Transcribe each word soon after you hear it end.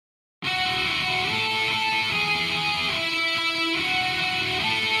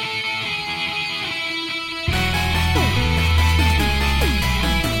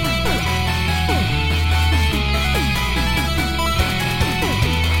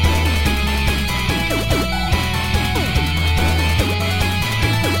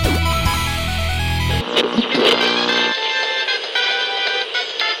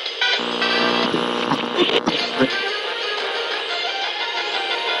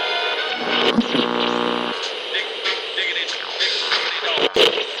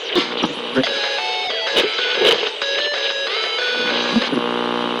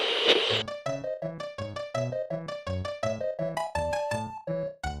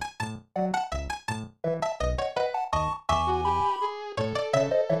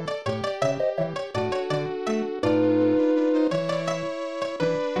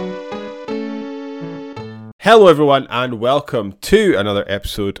Hello everyone and welcome to another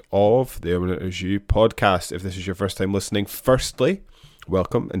episode of the Eminent As You podcast. If this is your first time listening, firstly,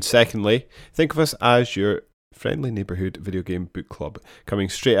 welcome, and secondly, think of us as your friendly neighbourhood video game book club, coming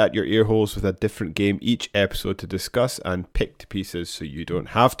straight at your ear holes with a different game each episode to discuss and pick to pieces so you don't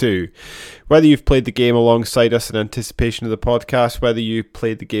have to. Whether you've played the game alongside us in anticipation of the podcast, whether you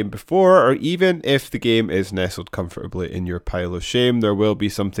played the game before, or even if the game is nestled comfortably in your pile of shame, there will be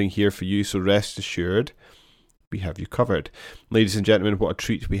something here for you, so rest assured we have you covered. Ladies and gentlemen, what a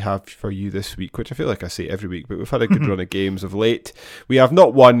treat we have for you this week, which I feel like I say every week, but we've had a good run of games of late. We have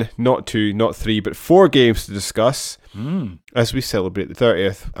not one, not two, not three, but 4 games to discuss as we celebrate the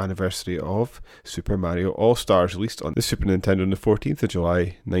 30th anniversary of Super Mario All-Stars, released on the Super Nintendo on the 14th of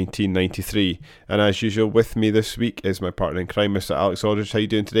July, 1993. And as usual, with me this week is my partner in crime, Mr. Alex Aldridge. How are you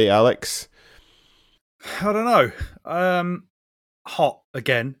doing today, Alex? I don't know. Hot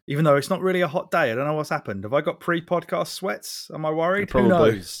again, even though it's not really a hot day. I don't know what's happened. Have I got pre-podcast sweats? Am I worried? Probably.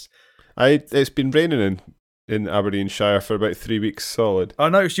 Who knows? It's been raining in Aberdeenshire for about 3 weeks solid. I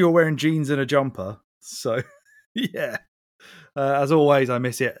noticed you were wearing jeans and a jumper, so yeah. As always, I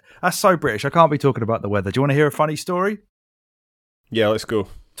miss it. That's so British. I can't be talking about the weather. Do you want to hear a funny story? Yeah, let's go.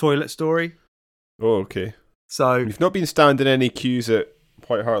 Toilet story. Oh, okay. So you've not been standing any queues at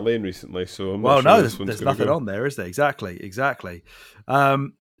White Hart Lane recently, so I'm not sure there's nothing on there, is there? Exactly.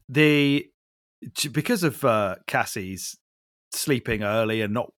 Because of Cassie's sleeping early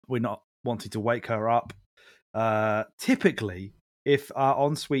and we're not wanting to wake her up. Typically, if our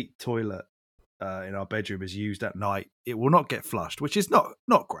ensuite toilet in our bedroom is used at night, it will not get flushed, which is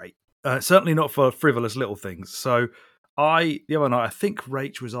not great. Certainly not for frivolous little things. So the other night, I think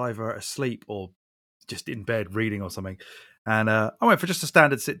Rach was either asleep or just in bed reading or something. And I went for just a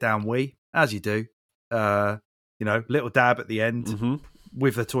standard sit-down wee, as you do. Little dab at the end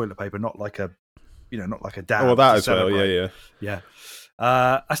with the toilet paper, not like a dab. Oh, that as well, yeah.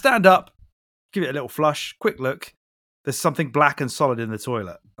 I stand up, give it a little flush, quick look. There's something black and solid in the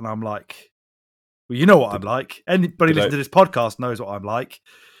toilet. And I'm like, well, you know what I'm like. Anybody listening to this podcast knows what I'm like.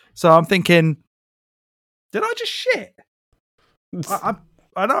 So I'm thinking, did I just shit?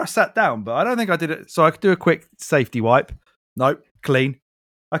 I know I sat down, but I don't think I did it. So I could do a quick safety wipe. Nope, clean.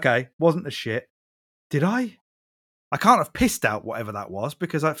 Okay, wasn't a shit. Did I? I can't have pissed out whatever that was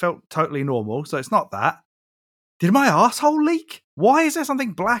because I felt totally normal, so it's not that. Did my asshole leak? Why is there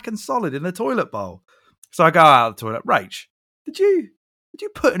something black and solid in the toilet bowl? So I go out of the toilet. Rach, did you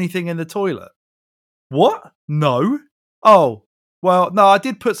put anything in the toilet? What? No. Oh, well, no, I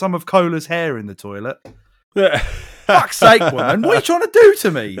did put some of Cola's hair in the toilet. Fuck's sake, woman. What are you trying to do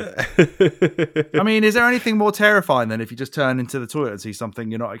to me? I mean, is there anything more terrifying than if you just turn into the toilet and see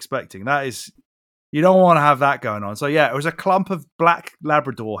something you're not expecting? That is, you don't want to have that going on. So yeah, it was a clump of black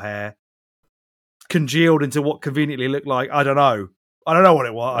Labrador hair congealed into what conveniently looked like, I don't know what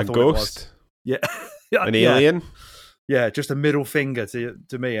it was. A ghost? Yeah. An alien? Yeah, just a middle finger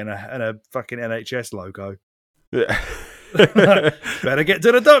to me and a fucking NHS logo. Yeah. Better get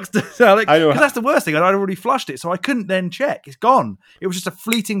to the doctor, Alex. I know. Because that's the worst thing. I'd already flushed it, so I couldn't then check. It's gone. It was just a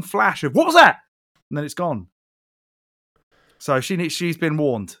fleeting flash of, what was that? And then it's gone. So she's been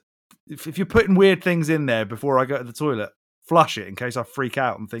warned. If you're putting weird things in there before I go to the toilet, flush it in case I freak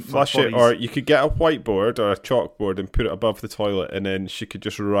out and think flush it, or you could get a whiteboard or a chalkboard and put it above the toilet, and then she could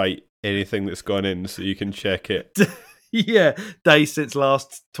just write anything that's gone in so you can check it. Yeah, days since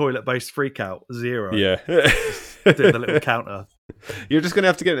last toilet-based freakout, 0. Yeah. Doing the little counter. You're just going to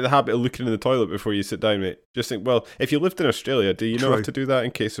have to get into the habit of looking in the toilet before you sit down, mate. Just think, well, if you lived in Australia, do you not have to do that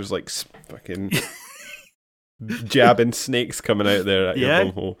in case there's like fucking jabbing snakes coming out there at your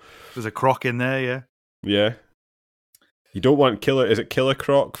bumhole? There's a croc in there, yeah. Yeah. You don't want is it Killer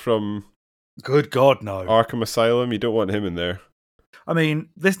Croc from Good God, no. Arkham Asylum? You don't want him in there. I mean,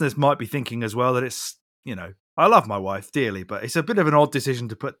 listeners might be thinking as well that it's, I love my wife dearly, but it's a bit of an odd decision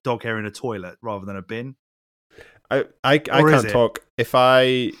to put dog hair in a toilet rather than a bin. I can't talk. If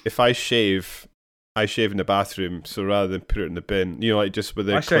I shave, I shave in the bathroom. So rather than put it in the bin, like just with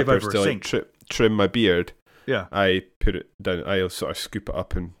the clippers to like trim my beard. Yeah, I put it down. I sort of scoop it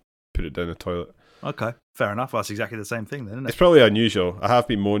up and put it down the toilet. Okay, fair enough. Well, that's exactly the same thing then, isn't it? It's probably unusual. I have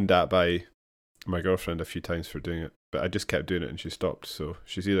been moaned at by my girlfriend a few times for doing it. but I just kept doing it and she stopped. So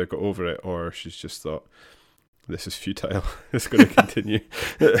she's either got over it or she's just thought, this is futile. It's going to continue.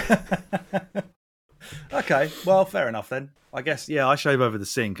 Okay, well, fair enough then. I guess, yeah, I shave over the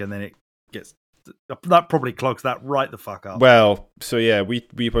sink and then it gets... That probably clogs that right the fuck up. Well, so yeah, we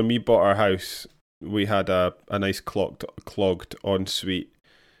when we bought our house, we had a nice clogged ensuite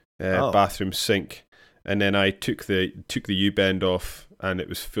bathroom sink, and then I took the U-bend off, and it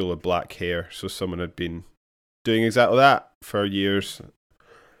was full of black hair. So someone had been doing exactly that for years.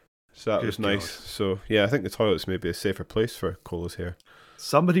 So that was nice. So yeah, I think the toilet's maybe a safer place for Cola's hair.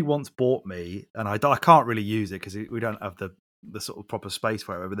 Somebody once bought me, and I can't really use it because we don't have the sort of proper space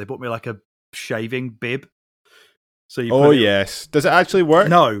for it, but they bought me like a shaving bib. So you yes. Does it actually work?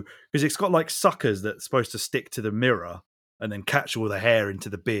 No, because it's got like suckers that's supposed to stick to the mirror and then catch all the hair into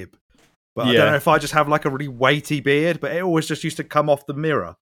the bib. But I don't know if I just have like a really weighty beard, but it always just used to come off the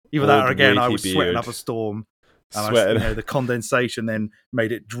mirror. Either that or again, I was sweating up a storm. And the condensation then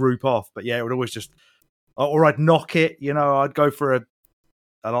made it droop off. But yeah, it would always just... Or I'd knock it, I'd go for a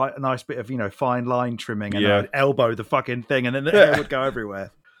nice bit of, fine line trimming and I'd elbow the fucking thing and then the hair would go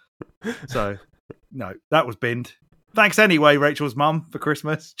everywhere. So, no, that was binned. Thanks anyway, Rachel's mum, for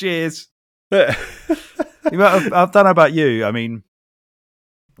Christmas. Cheers. I don't know about you. I mean,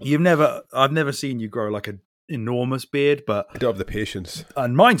 I've never seen you grow like an enormous beard, but I don't have the patience.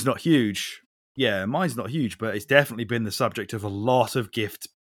 And mine's not huge. Yeah, mine's not huge, but it's definitely been the subject of a lot of gift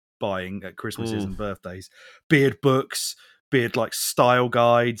buying at Christmases and birthdays. Beard books, beard like style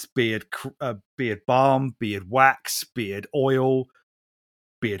guides, beard balm, beard wax, beard oil,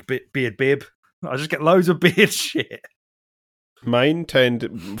 beard bib. I just get loads of beard shit. Mine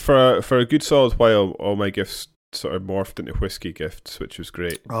for a good solid while, all my gifts sort of morphed into whiskey gifts, which was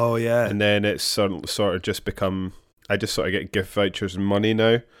great. Oh yeah. And then it's sort of just become, I just sort of get gift vouchers and money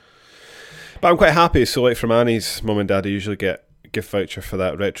now. But I'm quite happy. So like from Annie's mum and dad, I usually get a gift voucher for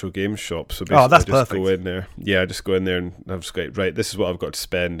that retro games shop. So basically that's I just perfect. go in there. Yeah, I just go in there and I've just got, right, this is what I've got to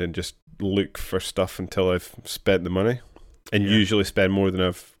spend, and just look for stuff until I've spent the money. And usually spend more than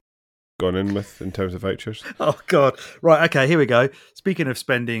I've gone in with in terms of vouchers. Oh god. Right, okay, here we go. Speaking of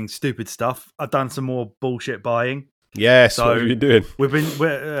spending stupid stuff, I've done some more bullshit buying. Yes, so what have you been doing?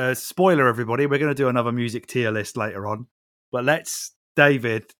 We're spoiler everybody, we're going to do another music tier list later on. But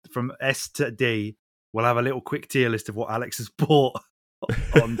David from S to D will have a little quick tier list of what Alex has bought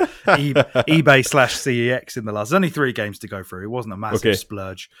on eBay/CEX in the last. There's only 3 games to go through. It wasn't a massive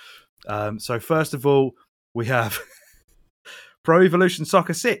splurge. So first of all, we have Pro Evolution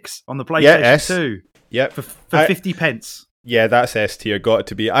Soccer 6 on the PlayStation 2. Yep. For 50 pence. Yeah, that's S tier. Got it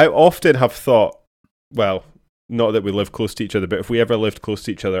to be. I often have thought, well, not that we live close to each other, but if we ever lived close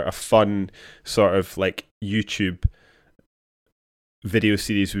to each other, a fun sort of like YouTube video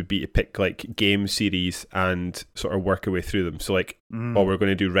series would be to pick like game series and sort of work our way through them. So like, we're going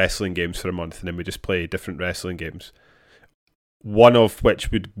to do wrestling games for a month, and then we just play different wrestling games. One of which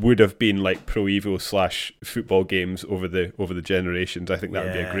would have been like Pro Evo / football games over the generations. I think that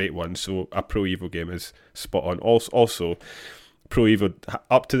would be a great one. So a Pro Evo game is spot on. Also, Pro Evo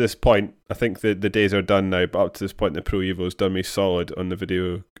up to this point, I think the days are done now. But up to this point, the Pro Evo has done me solid on the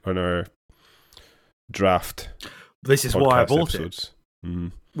video on our draft. This is why I bought episodes.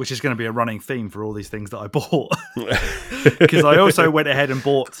 it, which is going to be a running theme for all these things that I bought. Because I also went ahead and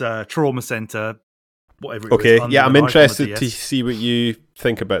bought Trauma Center. Whatever it was, I'm interested to see what you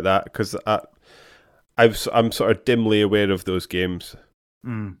think about that, because I'm sort of dimly aware of those games.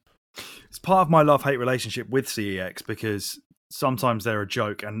 It's part of my love-hate relationship with CEX, because sometimes they're a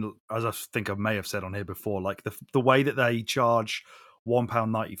joke, and as I think I may have said on here before, like the way that they charge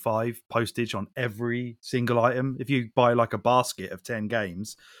 £1.95 postage on every single item. If you buy like a basket of 10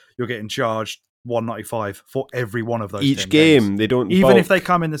 games, you're getting charged £1.95 for every one of those. Each 10 game, games. they don't even bulk. if they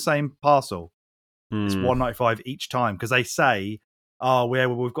come in the same parcel. It's £1.95 each time, because they say,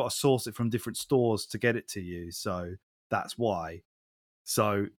 we've got to source it from different stores to get it to you, so that's why.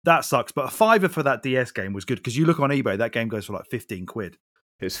 So that sucks. But a £5 for that DS game was good, because you look on eBay, that game goes for like 15 quid.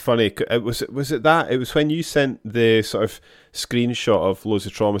 It's funny. Was it that? It was when you sent the sort of screenshot of loads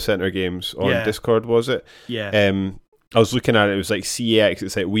of Trauma Center games on Discord, was it? Yeah. I was looking at it. It was like CEX.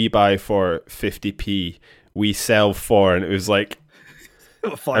 It's like we buy for 50p, we sell for, and it was like.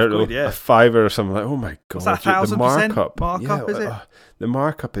 £5, a fiver or something. Like, oh my god, that 1000% the markup is it? The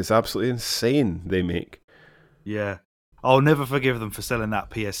markup is absolutely insane. They make. Yeah, I'll never forgive them for selling that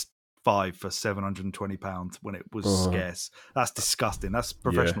PS5 for £720 when it was scarce. That's disgusting. That's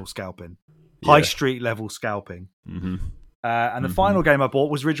professional scalping, high street level scalping. And the final game I bought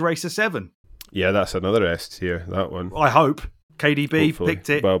was Ridge Racer 7. Yeah, that's another S tier. That one. I hope KDB Hopefully.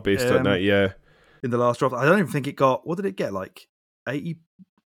 picked it. Well, based on that, yeah. in the last draft. I don't even think it got. What did it get? Like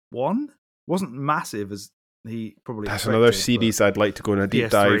 81. Wasn't massive as he probably. That's another series I'd like to go on a deep PS3.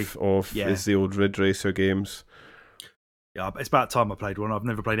 dive of. Is the old Ridge Racer games. Yeah, it's about time I played one. I've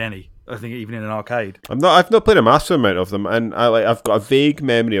never played any. I think even in an arcade. I've not played a massive amount of them, and I've got a vague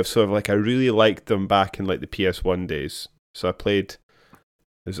memory of sort of like I really liked them back in like the PS1 days. So I played.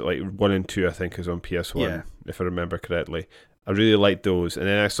 Is it like 1 and 2? I think is on PS1, if I remember correctly. I really liked those, and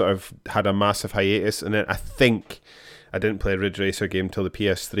then I sort of had a massive hiatus, and then I think I didn't play a Ridge Racer game till the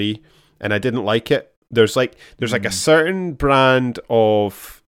PS3, and I didn't like it. There's like a certain brand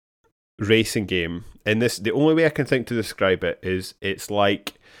of racing game. And the only way I can think to describe it is it's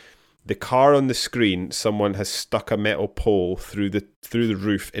like the car on the screen, someone has stuck a metal pole through the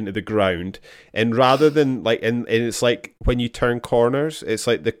roof into the ground, and rather than like and it's like when you turn corners, it's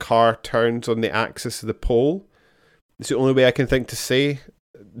like the car turns on the axis of the pole. It's the only way I can think to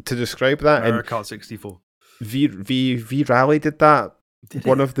describe that. Mario Kart 64. V Rally did that.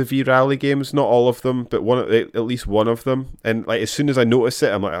 One of the V Rally games, not all of them, but at least one of them. And like as soon as I notice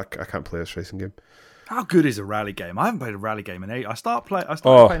it, I'm like, I can't play this racing game. How good is a rally game? I haven't played a rally game in 8. I started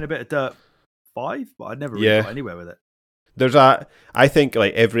playing a bit of Dirt 5, but I never really got anywhere with it. I think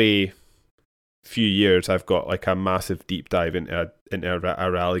like every few years I've got like a massive deep dive into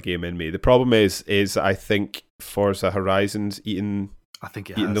a rally game in me. The problem is I think Forza Horizon's eating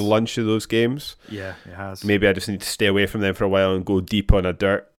the lunch of those games. Yeah, it has. Maybe I just need to stay away from them for a while and go deep on a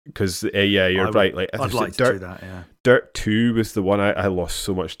Dirt. Because you're right. Like I'd like to do that. Yeah, Dirt 2 was the one I lost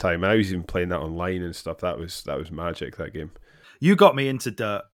so much time. I was even playing that online and stuff. That was magic. That game. You got me into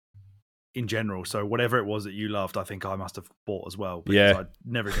Dirt in general. So whatever it was that you loved, I think I must have bought as well. Because I'd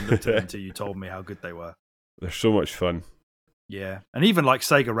never even looked at them until you told me how good they were. They're so much fun. Yeah, and even like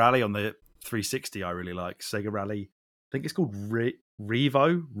Sega Rally on the 360, I really like Sega Rally. I think it's called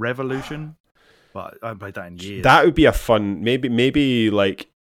Revolution, but I haven't played that in years. That would be a fun. Maybe like.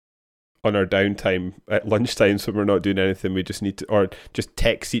 On our downtime at lunchtime, so we're not doing anything, we just need to, or just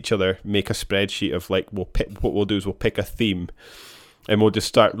text each other, make a spreadsheet of like, we'll pick a theme, and we'll just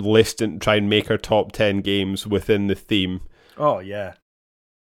start listing, try and make our top 10 games within the theme. Oh yeah.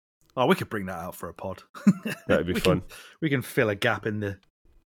 Oh, we could bring that out for a pod. That'd be fun. We can fill a gap in the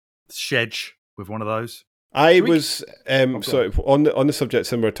schedule with one of those. So on the subject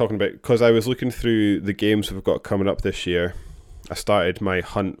Sim we're talking about, because I was looking through the games we've got coming up this year. I started my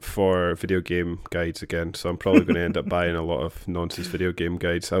hunt for video game guides again, so I'm probably going to end up buying a lot of nonsense video game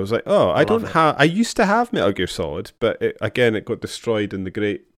guides. I was like, I used to have Metal Gear Solid, but it got destroyed in the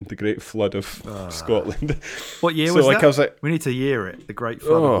great flood of Scotland. What year was that? I was like, we need to year it. The great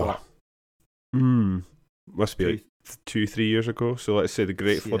flood of what? Must be like 2-3 years ago. So let's say the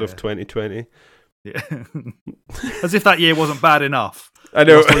great flood of 2020. Yeah, as if that year wasn't bad enough. I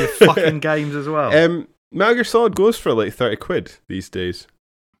know. All your fucking games as well. Metal Gear Solid goes for like 30 quid these days.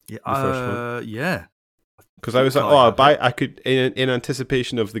 Yeah, yeah. Because I was like, I could in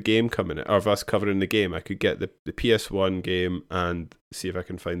anticipation of the game coming, or of us covering the game, I could get the PS1 game and see if I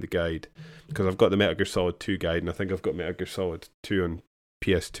can find the guide. Because I've got the Metal Gear Solid 2 guide, and I think I've got Metal Gear Solid 2 on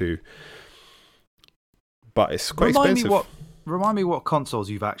PS2. But it's quite expensive. Remind me what consoles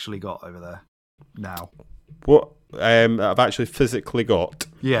you've actually got over there now. What I've actually physically got.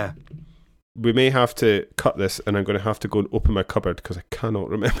 Yeah. We may have to cut this, and I'm going to have to go and open my cupboard because I cannot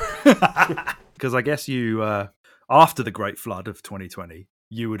remember. Because I guess you, after the Great Flood of 2020,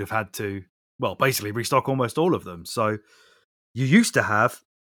 you would have had to, well, basically restock almost all of them. So you used to have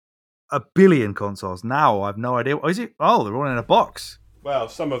 1 billion consoles. Now I have no idea. Is it? Oh, they're all in a box. Well,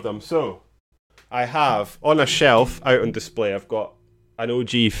 some of them. So I have on a shelf out on display. I've got an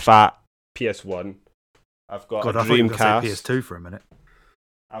OG fat PS1. I've got a Dreamcast. I thought you were going to say PS2 for a minute.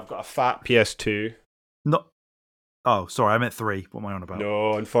 I've got a fat PS2. No. Oh, sorry, I meant 3. What am I on about?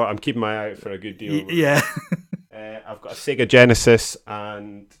 No, I'm keeping my eye out for a good deal. Yeah. I've got a Sega Genesis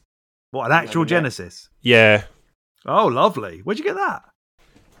and... What, an actual Genesis? Yeah. Oh, lovely. Where'd you get that?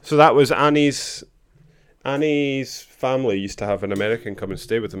 So that was Annie's family used to have an American come and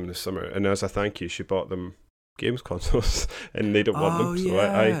stay with them in the summer, and as a thank you, she bought them games consoles, and they don't want them, so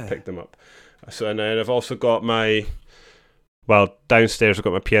I picked them up. So, and then I've also got my... Well, downstairs I've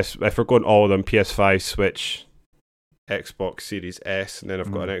got my if we're going all of them, PS5, Switch, Xbox Series S, and then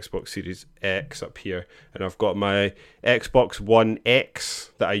I've got an Xbox Series X up here, and I've got my Xbox One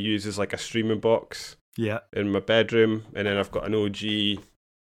X that I use as like a streaming box in my bedroom, and then I've got an OG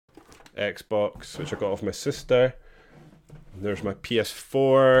Xbox, which I got off my sister. And there's my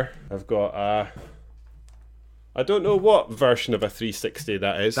PS4. I've got I don't know what version of a 360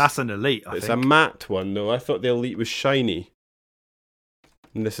 that is. That's an Elite, I think. It's a matte one, though. I thought the Elite was shiny.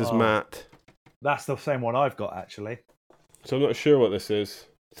 And this is matte. That's the same one I've got, actually. So I'm not sure what this is.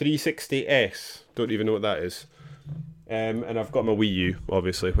 360S. Don't even know what that is. And I've got my Wii U,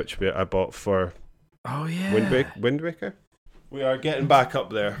 obviously, which I bought for Wind Waker. We are getting back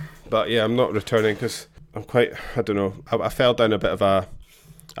up there. But yeah, I'm not returning because I'm quite, I don't know, I fell down a bit of a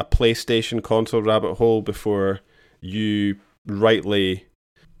PlayStation console rabbit hole before you rightly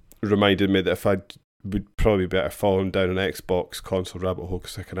reminded me that if I would probably be better falling down an Xbox console rabbit hole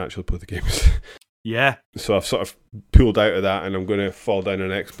because I can actually play the games. Yeah. So I've sort of pulled out of that and I'm going to fall down an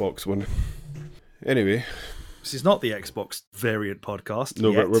Xbox one. Anyway. This is not the Xbox variant podcast.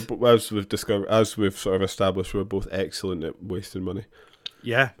 No, yet. but as we've sort of established, we're both excellent at wasting money.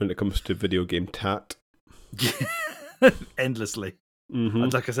 Yeah. When it comes to video game tat. Endlessly. Mm-hmm.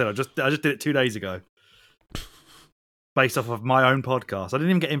 And like I said, I just did it 2 days ago. Based off of my own podcast. I didn't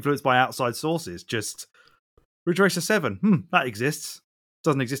even get influenced by outside sources. Just Ridge Racer 7. That exists.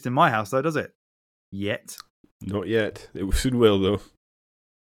 Doesn't exist in my house though, does it? Yet. Not yet. It soon will though.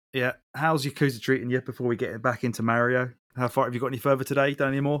 Yeah. How's Yakuza treating you before we get back into Mario? How far have you got any further today? Done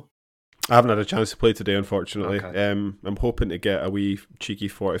any more? I haven't had a chance to play today, unfortunately. Okay. I'm hoping to get a wee cheeky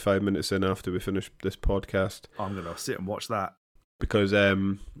 45 minutes in after we finish this podcast. I'm going to sit and watch that. Because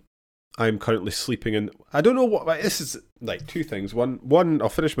I'm currently sleeping in... I don't know what... This is like two things. One, I'll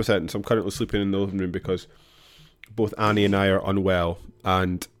finish my sentence. I'm currently sleeping in the living room because both Annie and I are unwell.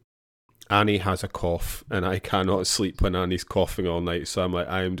 And Annie has a cough. And I cannot sleep when Annie's coughing all night. So I'm like,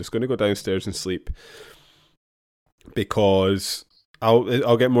 I'm just going to go downstairs and sleep. Because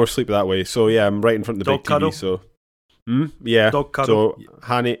I'll get more sleep that way. So yeah, I'm right in front of the big cuddle? TV. So yeah. Dog cuddle?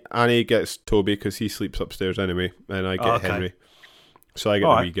 So Annie gets Toby because he sleeps upstairs anyway. And I get Henry. So I get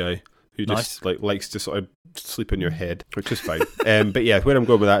the wee guy who just likes to sort of sleep in your head, which is fine. But yeah, where I'm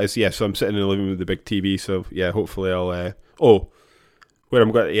going with that is, so I'm sitting in the living room with the big TV. So yeah, hopefully I'll. Where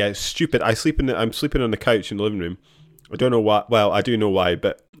I'm going, it's stupid. I'm sleeping on the couch in the living room. I don't know why. Well, I do know why,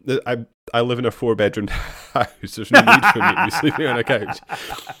 but I live in a 4-bedroom house. There's no need for me to be sleeping on a couch.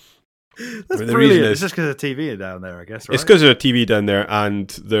 That's brilliant. It's just because of the TV down there, I guess, right? It's because there's a TV down there, and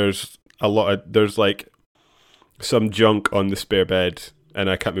there's like some junk on the spare bed, and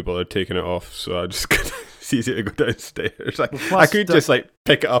I can't be bothered taking it off, so I just it's easier to go downstairs. I could just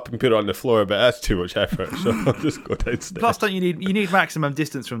pick it up and put it on the floor, but that's too much effort, so I'll just go downstairs. Plus, don't you need maximum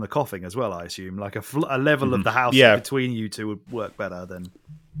distance from the coughing as well? I assume like a level of the house between you two would work better than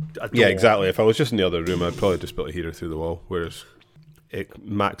a door. Yeah, exactly. If I was just in the other room, I'd probably just build a heater through the wall. Whereas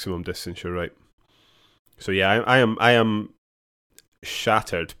maximum distance, you're right. So yeah, I am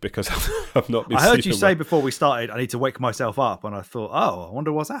shattered because I've not been. I heard you say before we started, I need to wake myself up, and I thought, I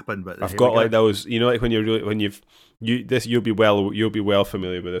wonder what's happened. But I've got like those, like when you're really you'll be well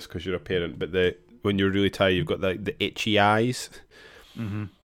familiar with this because you're a parent. But when you're really tired, you've got the itchy eyes. Mm-hmm.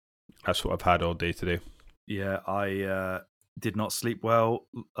 That's what I've had all day today. Yeah, I did not sleep well.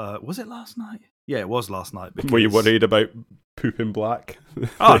 Was it last night? Yeah, it was last night. Were you worried about pooping black?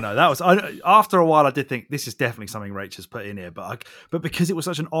 Oh no, that was after a while. I did think this is definitely something Rach has put in here, but because it was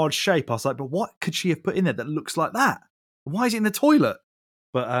such an odd shape, I was like, but what could she have put in there that looks like that? Why is it in the toilet?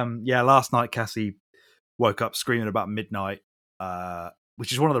 But last night Cassie woke up screaming about midnight,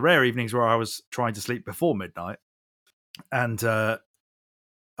 which is one of the rare evenings where I was trying to sleep before midnight, and a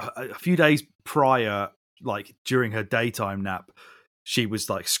few days prior, like during her daytime nap, she was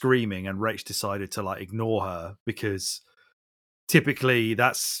like screaming, and Rach decided to like ignore her because typically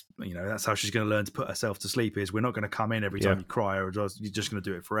that's how she's going to learn to put herself to sleep. Is we're not going to come in every time you cry, or you're just going to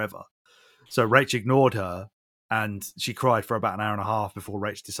do it forever. So Rach ignored her, and she cried for about an hour and a half before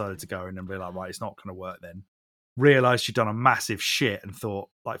Rach decided to go in and be like, right, it's not going to work then. Realised she'd done a massive shit and felt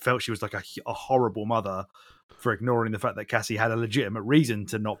she was like a horrible mother for ignoring the fact that Cassie had a legitimate reason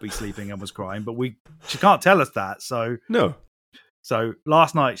to not be sleeping and was crying, but she can't tell us that. So no. So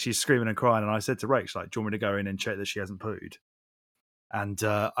last night she's screaming and crying, and I said to Rach, like, do you want me to go in and check that she hasn't pooed? And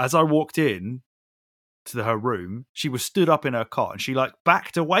as I walked in to her room, she was stood up in her cot and she like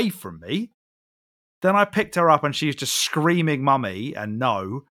backed away from me. Then I picked her up and she was just screaming mummy and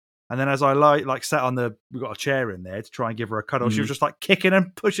no. And then as I sat on we've got a chair in there to try and give her a cuddle, she was just like kicking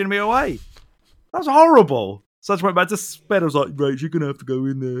and pushing me away. That was horrible. So I just went back to bed. I was like, Rach, you're going to have to go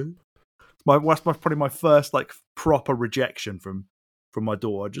in there. That's probably my first like proper rejection from my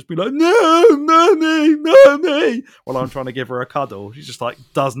daughter. I'd just be like, no, mommy, while I'm trying to give her a cuddle. She just like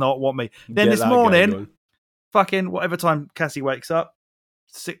does not want me. Then this morning, fucking whatever time Cassie wakes up,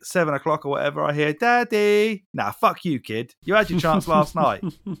 7 o'clock or whatever, I hear, Daddy. Nah, fuck you, kid. You had your chance last night.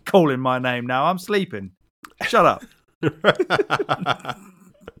 Calling my name now. I'm sleeping. Shut up.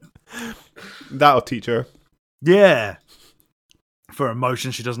 That'll teach her. Yeah. for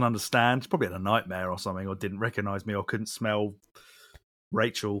emotions she doesn't understand. She probably had a nightmare or something, or didn't recognize me, or couldn't smell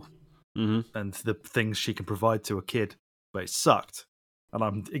Rachel and the things she can provide to a kid. But it sucked, and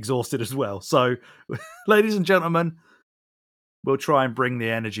I'm exhausted as well. So, ladies and gentlemen, we'll try and bring the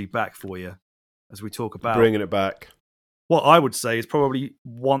energy back for you as we talk about bringing it back. What I would say is probably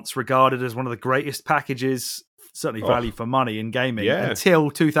once regarded as one of the greatest packages, certainly value for money in gaming,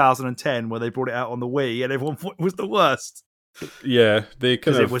 until 2010, where they brought it out on the Wii, and everyone thought it was the worst. Yeah,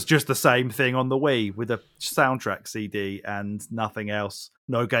 because it was just the same thing on the Wii with a soundtrack CD and nothing else.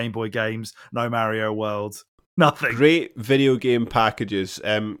 No Game Boy games, no Mario World, nothing. Great video game packages.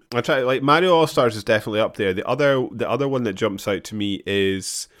 I try like Mario All Stars is definitely up there. The other one that jumps out to me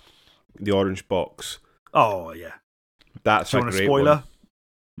is the orange box. Oh yeah, that's a great spoiler.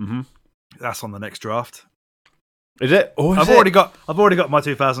 One. That's on the next draft. Is it? Oh, I've already got my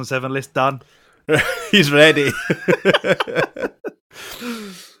 2007 list done. He's ready.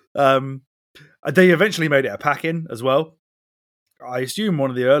 They eventually made it a pack-in as well. I assume one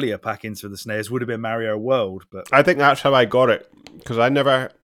of the earlier pack-ins for the SNES would have been Mario World, but I think that's how I got it, because I never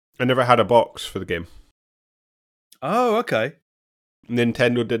had a box for the game. Oh, okay.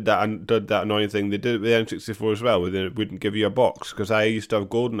 Nintendo did that annoying thing. They did it with the N64 as well, where they wouldn't give you a box, because I used to have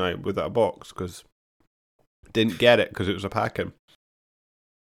GoldenEye without a box, because didn't get it because it was a pack-in.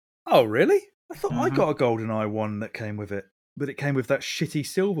 Oh, really? I thought I got a GoldenEye one that came with it, but it came with that shitty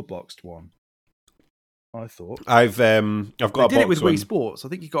silver boxed one. I thought I've got a box. Did it with Wii Sports? I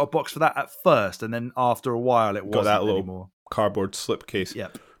think you got a box for that at first, and then after a while, it wasn't that little anymore. Cardboard slipcase.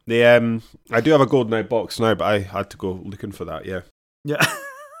 Yep. I do have a GoldenEye box now, but I had to go looking for that. Yeah.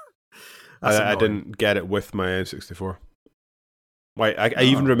 I didn't get it with my N64. Right, I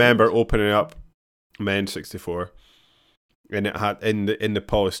even remember opening up my N64, and it had in the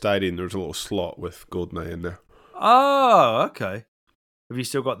polystyrene there was a little slot with GoldenEye in there. Oh, okay. Have you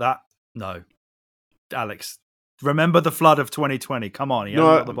still got that? No. Alex, remember the flood of 2020. Come on, you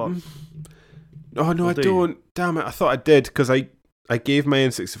haven't got the box. Oh, no, I don't. Damn it, I thought I did, because I gave my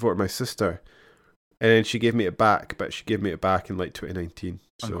N64 to my sister, and then she gave me it back, but she gave me it back in like 2019.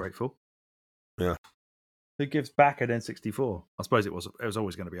 So. Ungrateful. Yeah. Who gives back an N64? I suppose it was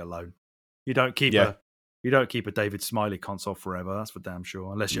always going to be a loan. You don't keep a David Smiley console forever. That's for damn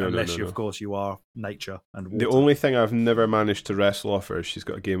sure. Unless you, of course, you are nature and water. The only thing I've never managed to wrestle off her is she's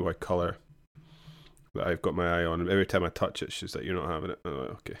got a Game Boy Color that I've got my eye on. Every time I touch it, she's like, "You're not having it." I'm like,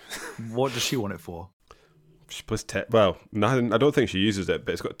 okay. What does she want it for? She plays well, nothing. I don't think she uses it,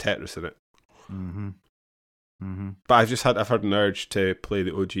 but it's got Tetris in it. But I've had an urge to play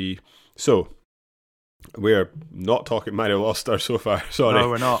the OG. So we're not talking Mario All Stars so far. Sorry, no,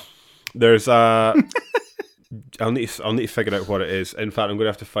 we're not. There's a. I'll need to figure out what it is. In fact, I'm going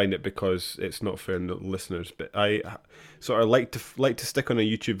to have to find it because it's not fair to the listeners. But I sort of like to stick on a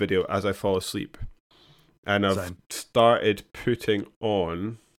YouTube video as I fall asleep, and I've started putting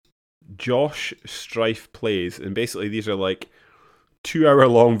on Josh Strife Plays, and basically these are like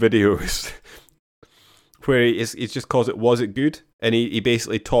 2-hour-long videos where he just calls it "Was It Good?" and he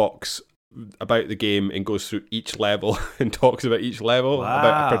basically talks about the game and goes through each level and talks about each level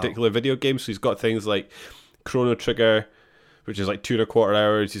about a particular video game. So he's got things like Chrono Trigger, which is like 2.25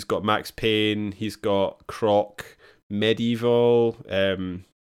 hours. He's got Max Payne. He's got Croc, Medieval,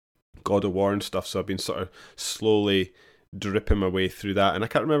 God of War and stuff. So I've been sort of slowly dripping my way through that, and I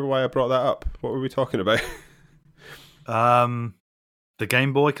can't remember why I brought that up. What were we talking about? The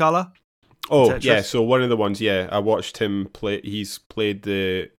Game Boy Color. Oh, Tetris? Yeah, so one of the ones, I watched him play. He's played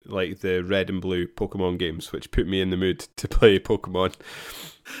the red and blue Pokemon games, which put me in the mood to play Pokemon.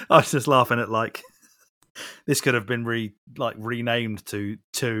 I was just laughing at this could have been renamed to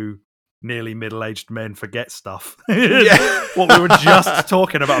Two Nearly Middle-Aged Men Forget Stuff. What we were just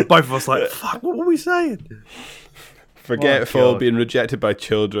talking about. Both of us fuck, what were we saying? Forgetful, being rejected by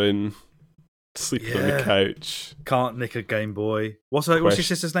children, sleeping on the couch. Can't nick a Game Boy. What's your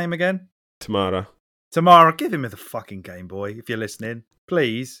sister's name again? Tamara, give him the fucking Game Boy if you're listening,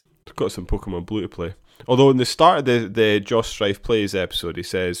 please. I've got some Pokemon Blue to play. Although in the start of the Josh Strife Plays episode, he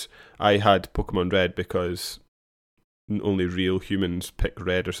says, I had Pokemon Red because only real humans pick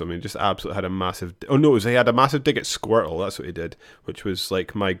red or something. He just absolutely had a massive... he had a massive dig at Squirtle, that's what he did, which was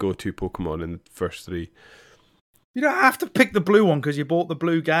like my go-to Pokemon in the first 3. You don't have to pick the blue one because you bought the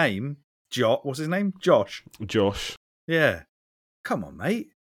blue game. What's his name? Josh. Yeah. Come on,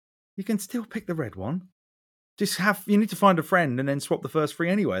 mate. You can still pick the red one. You need to find a friend and then swap the first 3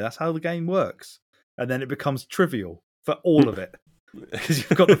 anyway. That's how the game works. And then it becomes trivial for all of it. Because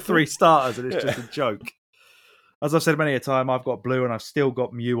you've got the 3 starters and it's just a joke. As I've said many a time, I've got blue and I've still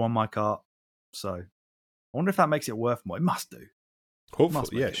got Mew on my cart. So I wonder if that makes it worth more. It must do.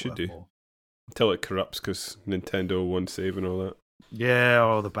 Hopefully, yeah, it should do. More. Until it corrupts because Nintendo won't save and all that. Yeah,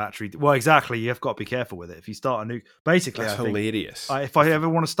 or the battery. Well, exactly. You have got to be careful with it. If you start a new, basically, that's hilarious. If I ever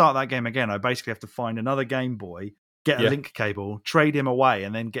want to start that game again, I basically have to find another Game Boy, get a link cable, trade him away,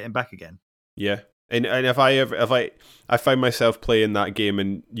 and then get him back again. Yeah, and if I find myself playing that game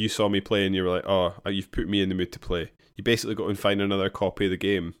and you saw me play and you were like, oh, you've put me in the mood to play. You basically got to find another copy of the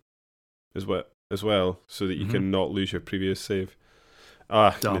game as well, so that you can not lose your previous save.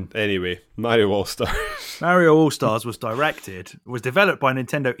 Anyway, Mario All-Stars. Mario All-Stars was developed by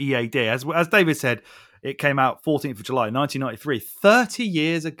Nintendo EAD. As David said, it came out 14th of July, 1993, 30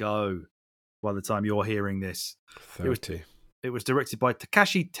 years ago by the time you're hearing this. 30. It was directed by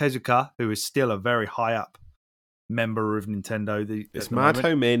Takashi Tezuka, who is still a very high-up member of Nintendo. It's mad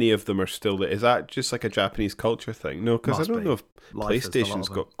how many of them are still there. Is that just like a Japanese culture thing? No, because I don't know if PlayStation's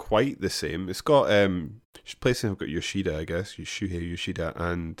got quite the same. It's got PlayStation's got Yoshida, I guess, Shuhei Yoshida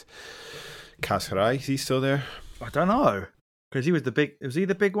and Kaz Hirai. Is he still there? I don't know, because he was the big. Was he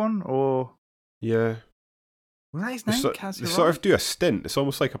the big one, or yeah? Was that his name? Kaz Hirai? They sort of do a stint. It's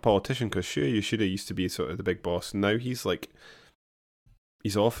almost like a politician, because Shuhei Yoshida used to be sort of the big boss, and now he's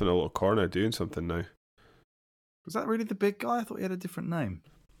off in a little corner doing something now. Was that really the big guy? I thought he had a different name.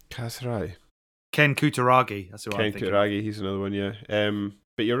 Kaz Hirai. Ken Kutaragi. That's who I'm thinking. Ken Kutaragi, he's another one, yeah.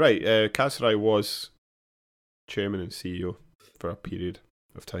 But you're right. Kaz Hirai was chairman and CEO for a period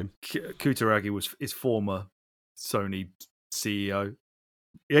of time. Kutaragi was his former Sony CEO.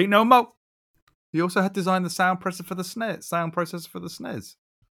 He ain't no mo. He also had designed the sound processor for the SNES.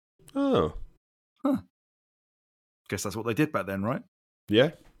 Oh. Huh. Guess that's what they did back then, right?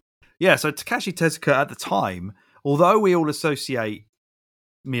 Yeah. Yeah, so Takashi Tezuka at the time, although we all associate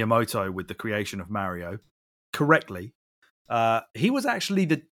Miyamoto with the creation of Mario, correctly, he was actually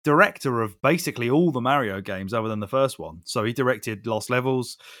the director of basically all the Mario games other than the first one. So he directed Lost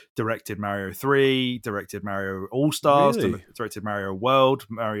Levels, directed Mario 3, directed Mario All-Stars, directed Mario World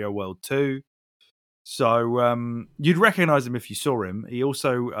 2. So you'd recognize him if you saw him. He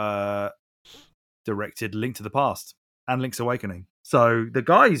also directed Link to the Past and Link's Awakening. So the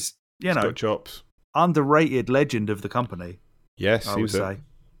guy's, got chops. Underrated legend of the company. Yes, I would say.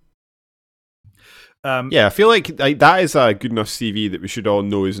 I feel like that is a good enough CV that we should all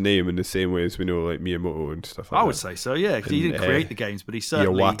know his name in the same way as we know like Miyamoto and stuff like that. I would say so, yeah, because he didn't create the games, but he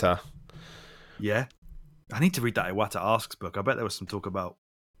certainly... Iwata. Yeah. I need to read that Iwata Asks book. I bet there was some talk about,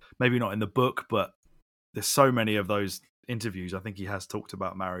 maybe not in the book, but there's so many of those interviews. I think he has talked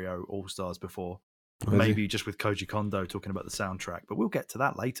about Mario All-Stars before. Maybe just with Koji Kondo talking about the soundtrack, but we'll get to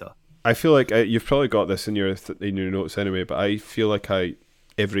that later. I feel like you've probably got this in your notes anyway, but I feel like I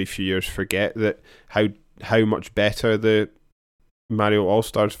every few years forget that how much better the Mario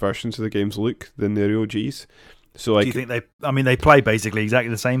All-Stars versions of the games look than the OGs. So like, do you think they play basically exactly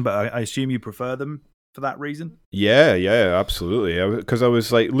the same, but I assume you prefer them for that reason? Yeah, absolutely. Because I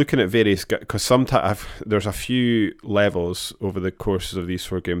was like looking at various, because sometimes there's a few levels over the courses of these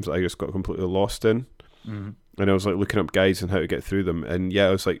 4 games that I just got completely lost in. Mm-hmm. And I was like looking up guides on how to get through them, and yeah,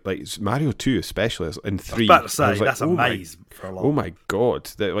 I was like Mario 2 especially, and 3. I was about to say, like, that's amazing for a lot. Oh my god,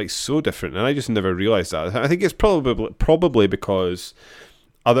 they're like so different, and I just never realised that. I think it's probably because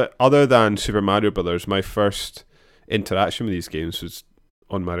other than Super Mario Brothers, my first interaction with these games was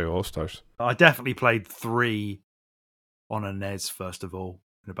on Mario All-Stars. I definitely played 3 on a NES first of all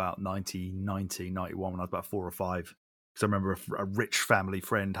in about 1990, 91 when I was about 4 or 5. Because I remember a rich family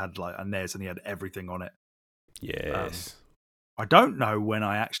friend had like a NES and he had everything on it. Yes. I don't know when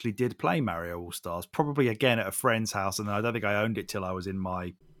I actually did play Mario All-Stars. Probably again at a friend's house, and I don't think I owned it till I was in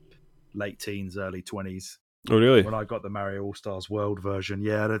my late teens, early 20s. Oh, really? When I got the Mario All-Stars World version.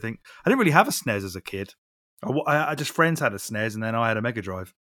 Yeah, I didn't really have a SNES as a kid. I just friends had a SNES, and then I had a Mega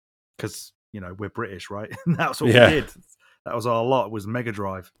Drive. Because, we're British, right? That's what we did. That was our lot, was Mega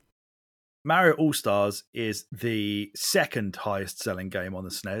Drive. Mario All-Stars is the second highest selling game on the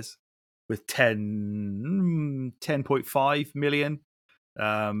SNES with 10.5 million.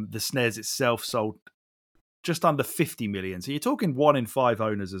 The SNES itself sold just under 50 million. So you're talking 1 in 5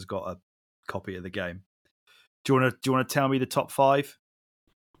 owners has got a copy of the game. Do you want to tell me the top 5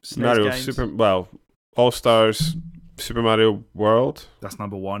 SNES Mario games? All-Stars, Super Mario World. That's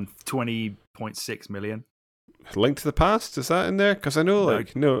number 1, 20.6 million. Link to the Past, is that in there? Because I know, I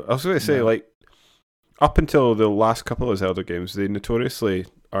was going to say, up until the last couple of Zelda games, they notoriously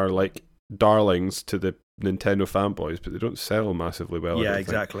are like darlings to the Nintendo fanboys, but they don't sell massively well. Yeah,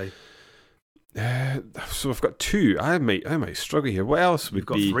 exactly. So I've got 2. I might struggle here. What else would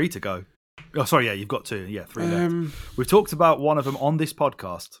be? You've got 3 to go. Oh, sorry, yeah, you've got 2. Yeah, 3 left. We've talked about one of them on this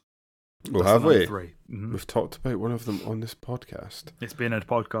podcast. Oh, have we? 3. Mm-hmm. We've talked about one of them on this podcast. It's been a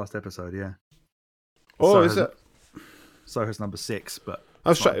podcast episode, yeah. Oh, is it? So has number 6, but I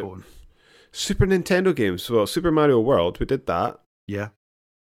was trying. Super Nintendo games. Well, Super Mario World, we did that. Yeah.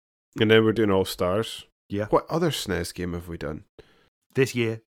 And then we're doing All Stars. Yeah. What other SNES game have we done? This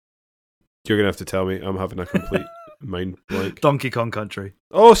year. You're going to have to tell me. I'm having a complete mind blank. Donkey Kong Country.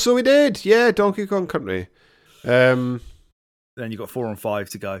 Oh, so we did. Yeah, Donkey Kong Country. Then you've got 4 and 5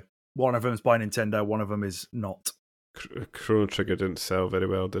 to go. One of them is by Nintendo, one of them is not. Chrono Trigger didn't sell very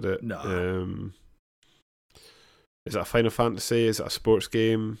well, did it? No. Is that a Final Fantasy? Is that a sports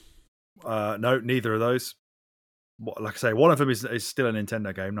game? No, neither of those. Like I say, one of them is still a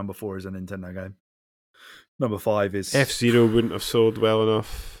Nintendo game. Number 4 is a Nintendo game. Number 5 is... F-Zero wouldn't have sold well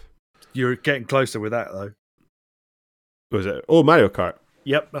enough. You're getting closer with that, though. Was it? Oh, Mario Kart.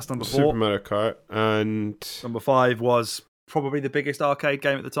 Yep, that's number 4. Super Mario Kart. And... Number 5 was probably the biggest arcade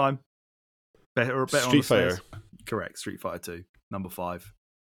game at the time. Better Street Fighter. Correct, Street Fighter 2. Number 5.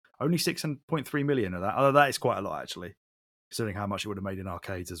 Only 6.3 million of that. Although that is quite a lot, actually, considering how much it would have made in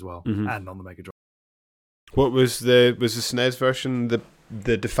arcades as well, and on the Mega Drive. What was the SNES version, the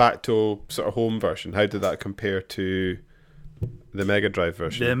de facto sort of home version? How did that compare to the Mega Drive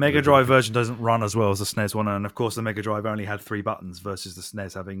version? The Mega Drive version doesn't run as well as the SNES one, and of course the Mega Drive only had 3 buttons versus the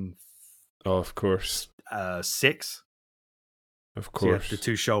SNES having... Oh, of course. 6. Of course. So you had the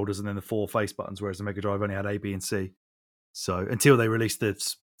 2 shoulders and then the 4 face buttons, whereas the Mega Drive only had A, B, and C. So until they released the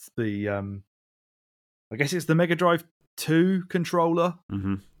I guess it's the Mega Drive 2 controller.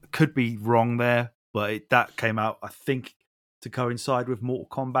 Mm-hmm. Could be wrong there, but that came out, I think, to coincide with Mortal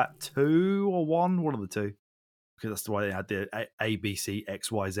Kombat 2 or 1, one of the two. Because that's the way they had the A, B, C,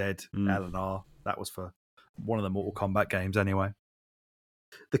 X, Y, Z, L, and R. That was for one of the Mortal Kombat games anyway.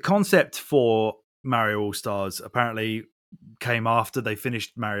 The concept for Mario All-Stars apparently came after they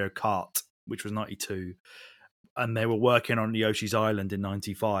finished Mario Kart, which was 92. And they were working on Yoshi's Island in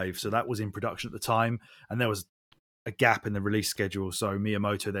 95. So that was in production at the time. And there was a gap in the release schedule. So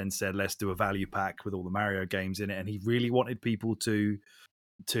Miyamoto then said, let's do a value pack with all the Mario games in it. And he really wanted people to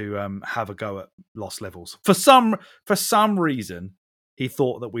have a go at Lost Levels. For some reason, he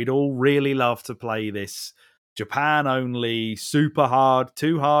thought that we'd all really love to play this Japan only, super hard,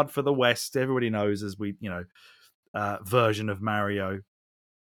 too hard for the West. Everybody knows as version of Mario.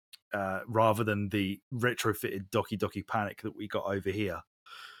 Rather than the retrofitted Doki Doki Panic that we got over here.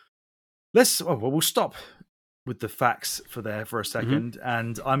 We'll stop with the facts for a second. Mm-hmm.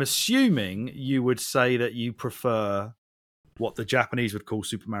 And I'm assuming you would say that you prefer what the Japanese would call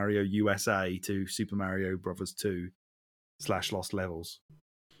Super Mario USA to Super Mario Brothers 2 / Lost Levels.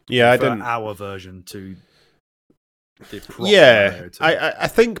 Yeah, I didn't... our version to the proper Mario 2. I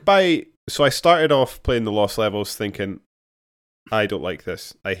think So I started off playing the Lost Levels thinking, I don't like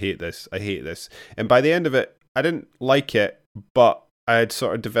this. I hate this. I hate this. And by the end of it, I didn't like it, but I had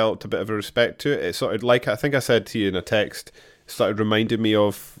sort of developed a bit of a respect to it. It sort of, like I think I said to you in a text, it started reminding me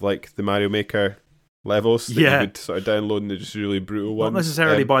of like the Mario Maker levels that you would sort of download, and they're just really brutal ones. Not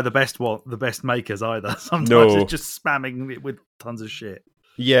necessarily by the best makers either. Sometimes it's just spamming it with tons of shit.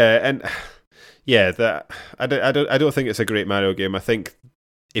 Yeah, and that I don't think it's a great Mario game. I think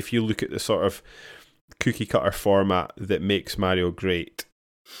if you look at the sort of cookie cutter format that makes Mario great,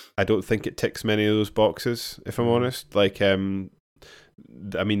 I don't think it ticks many of those boxes, if I'm honest. Like, I mean,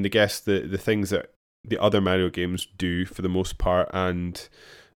 the things that the other Mario games do for the most part, and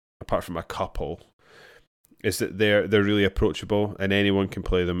apart from a couple, is that they're really approachable and anyone can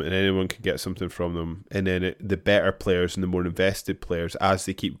play them and anyone can get something from them. And then the better players and the more invested players, as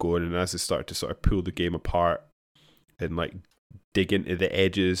they keep going and as they start to sort of pull the game apart and like dig into the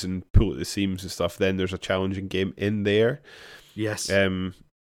edges and pull at the seams and stuff, then there's a challenging game in there. Yes.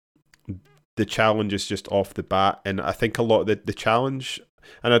 The challenge is just off the bat, and I think a lot of the challenge,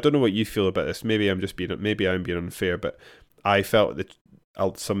 and I don't know what you feel about this, maybe I'm being unfair, but I felt that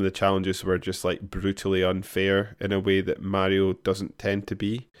some of the challenges were just like brutally unfair in a way that Mario doesn't tend to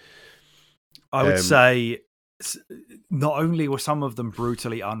be. I would say not only were some of them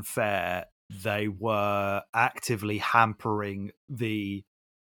brutally unfair, they were actively hampering the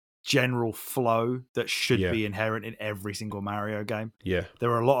general flow that should be inherent in every single Mario game. Yeah.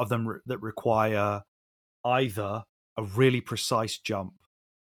 There are a lot of them that require either a really precise jump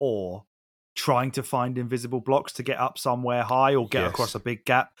or trying to find invisible blocks to get up somewhere high or get across a big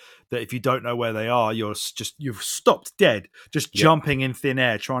gap that if you don't know where they are, you've stopped dead, just jumping in thin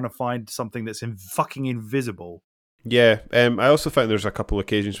air, trying to find something that's fucking invisible. Yeah. I also found there's a couple of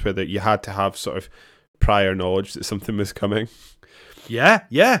occasions where that you had to have sort of prior knowledge that something was coming. Yeah.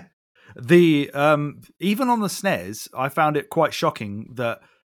 Yeah. The even on the SNES, I found it quite shocking that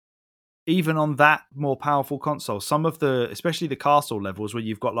even on that more powerful console, some of especially the castle levels where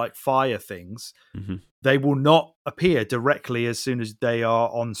you've got like fire things, they will not appear directly as soon as they are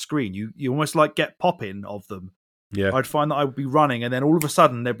on screen. You almost like get pop-in of them. Yeah. I'd find that I would be running and then all of a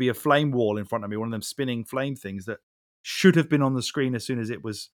sudden there'd be a flame wall in front of me, one of them spinning flame things that should have been on the screen as soon as it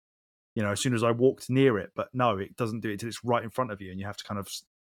was, as soon as I walked near it. But no, it doesn't do it until it's right in front of you and you have to kind of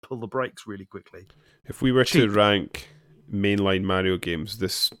pull the brakes really quickly. If we were to rank mainline Mario games,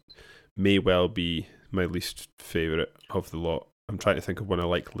 this may well be my least favourite of the lot. I'm trying to think of one I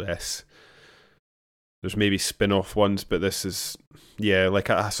like less. There's maybe spin-off ones, but this is, like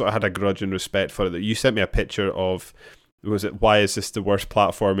I sort of had a grudge and respect for it. That you sent me a picture of, why is this the worst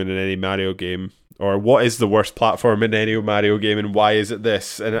platforming in any Mario game? Or what is the worst platform in any Mario game and why is it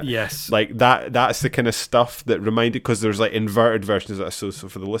this? And yes. Like that's the kind of stuff that reminded, because there's like inverted versions of that. So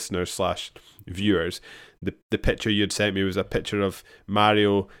for the listeners / viewers, the picture you'd sent me was a picture of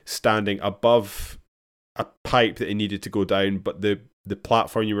Mario standing above a pipe that he needed to go down, but the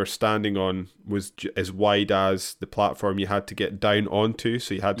platform you were standing on was as wide as the platform you had to get down onto,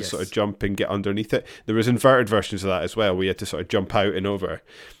 so you had to sort of jump and get underneath it. There was inverted versions of that as well, where you had to sort of jump out and over.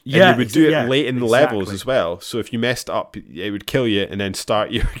 And you would do it late in the levels as well, so if you messed up, it would kill you and then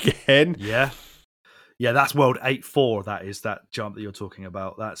start you again. Yeah, that's World 8-4, that is, that jump that you're talking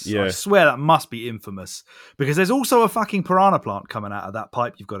about. I swear that must be infamous, because there's also a fucking piranha plant coming out of that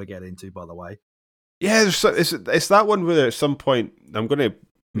pipe you've got to get into, by the way. Yeah, it's that one where at some point I'm going to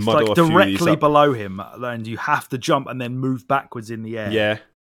muddle like a few of these directly up. below him, and you have to jump and then move backwards in the air. Yeah,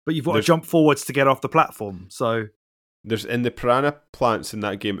 but you've got to jump forwards to get off the platform. So there's in the piranha plants in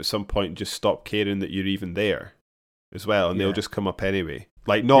that game at some point just stop caring that you're even there as well, and they'll just come up anyway.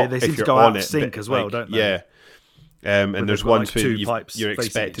 Like not they if seem you're to go on out it, of sync as well, like, don't they? Yeah, and there's ones where you're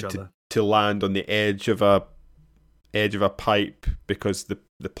expected to land on the edge of a pipe because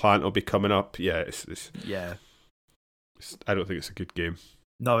the plant will be coming up. Yeah, I don't think it's a good game.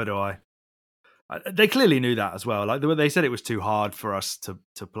 No, do I. They clearly knew that as well. Like they said, it was too hard for us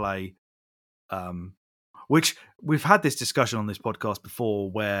to play. Which we've had this discussion on this podcast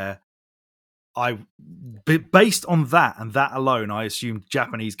before, where based on that and that alone, I assumed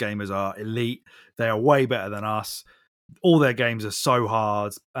Japanese gamers are elite. They are way better than us. All their games are so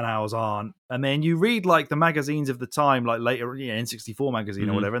hard and ours aren't. And then you read like the magazines of the time, like later, N64 magazine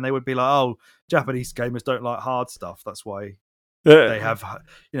or whatever, and they would be like, oh, Japanese gamers don't like hard stuff. That's why they have,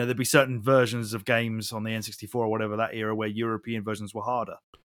 there'd be certain versions of games on the N64 or whatever, that era, where European versions were harder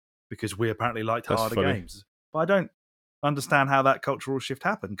because we apparently liked harder games. But I don't understand how that cultural shift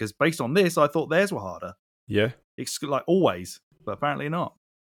happened, because based on this, I thought theirs were harder. Yeah. It's like always, but apparently not.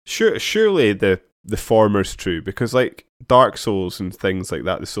 Surely the former's true, because like Dark Souls and things like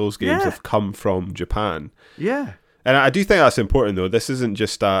that, the Souls games have come from Japan. Yeah. And I do think that's important, though. This isn't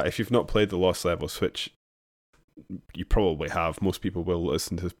just if you've not played the Lost Levels, which you probably have, most people will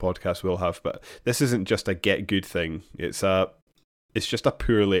listen to this podcast will have, but this isn't just a get good thing. It's just a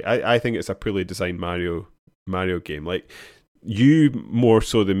poorly, I think it's a poorly designed Mario game. Like, you more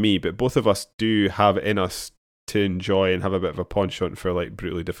so than me, but both of us do have it in us to enjoy and have a bit of a penchant for like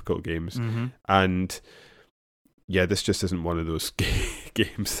brutally difficult games. Mm-hmm. And yeah, this just isn't one of those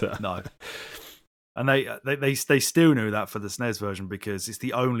games. No. And they still knew that for the SNES version, because it's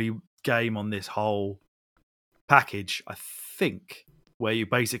the only game on this whole package, I think, where you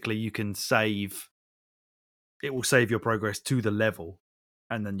can save. It will save your progress to the level,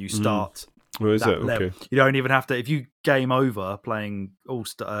 and then you start. Well, is that it? level. Okay. You don't even have to. If you game over playing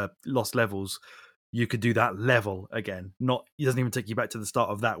Lost Levels, you could do that level again. It doesn't even take you back to the start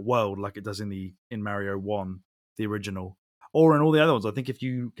of that world like it does in Mario 1, the original, or in all the other ones. I think if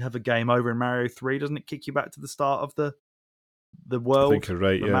you have a game over in Mario 3, doesn't it kick you back to the start of the world, I think you're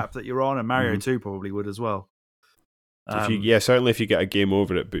right, the map that you're on? And Mario 2 probably would as well. Certainly if you get a game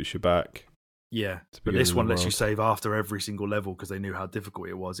over, it boots you back. Yeah, but this one lets you save after every single level because they knew how difficult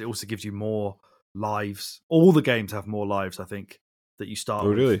it was. It also gives you more lives. All the games have more lives, I think, that you start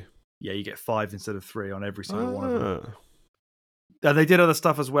with. Oh, really? Yeah, you get 5 instead of 3 on every single one of them. And they did other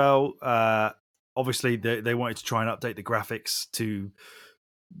stuff as well. Obviously, they wanted to try and update the graphics to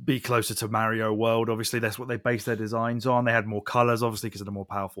be closer to Mario World. Obviously, that's what they based their designs on. They had more colors, obviously, because of the more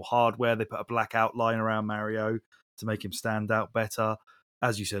powerful hardware. They put a black outline around Mario to make him stand out better.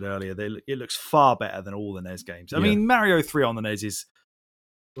 As you said earlier, it looks far better than all the NES games. I mean, Mario 3 on the NES is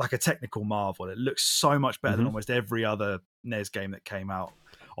like a technical marvel. It looks so much better than almost every other NES game that came out.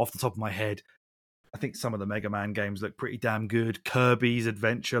 Off the top of my head, I think some of the Mega Man games look pretty damn good. Kirby's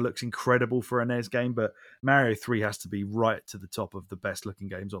Adventure looks incredible for a NES game, but Mario 3 has to be right to the top of the best looking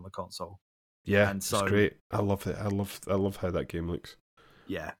games on the console. Yeah, and so, it's great. I love it. I love how that game looks.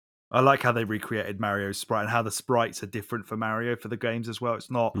 Yeah. I like how they recreated Mario's sprite and how the sprites are different for Mario for the games as well.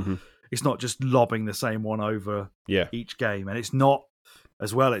 It's not just lobbing the same one over each game, and it's not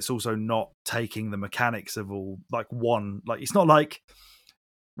as well. It's also not taking the mechanics of all one. Like it's not like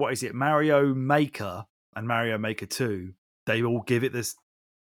what is it? Mario Maker and Mario Maker 2. They all give it this.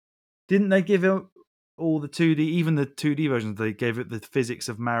 Didn't they give it all the 2D, even the 2D versions? They gave it the physics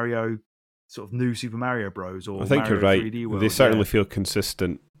of Mario, sort of new Super Mario Bros. Or I think Mario you're right. 3D World. They certainly feel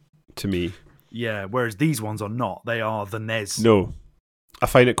consistent to me. Yeah, whereas these ones are not. They are the NES. No. I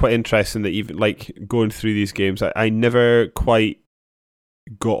find it quite interesting that even going through these games, I never quite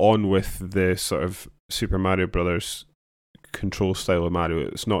got on with the sort of Super Mario Brothers control style of Mario.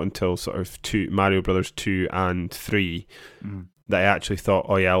 It's not until sort of Mario Brothers 2 and 3 that I actually thought,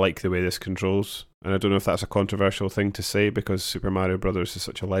 oh yeah, I like the way this controls. And I don't know if that's a controversial thing to say because Super Mario Brothers is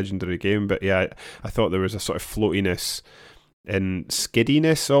such a legendary game, but yeah, I thought there was a sort of floatiness and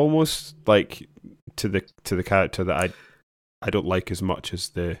skiddiness almost to the character that I don't like as much as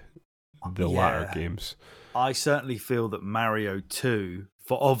the latter games. I certainly feel that Mario 2,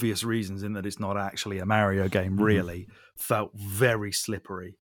 for obvious reasons in that it's not actually a Mario game really, felt very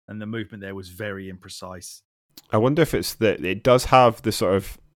slippery and the movement there was very imprecise. I wonder if it's that it does have the sort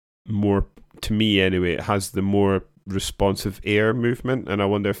of more, to me anyway, it has the more responsive air movement, and I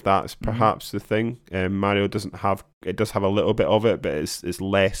wonder if that's perhaps the thing. Mario does have a little bit of it, but it's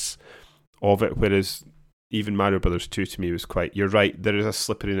less of it, whereas even Mario Brothers 2 to me was quite, you're right, there is a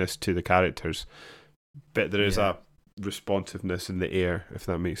slipperiness to the characters, but there is a responsiveness in the air, if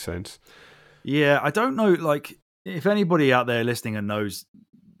that makes sense. Yeah, I don't know, if anybody out there listening and knows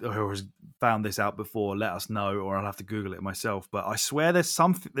or has found this out before, let us know, or I'll have to Google it myself, but I swear there's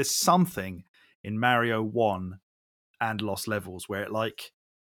something in Mario 1 and Lost Levels where it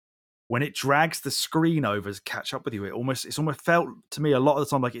when it drags the screen over to catch up with you, it's almost felt to me a lot of the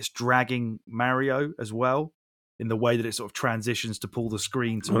time like it's dragging Mario as well in the way that it sort of transitions to pull the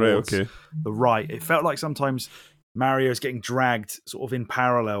screen towards the right. It felt like sometimes Mario's getting dragged sort of in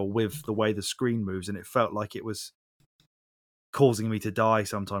parallel with the way the screen moves, and it felt like it was causing me to die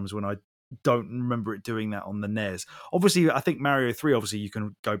sometimes when I don't remember it doing that on the NES. Obviously, I think Mario 3, you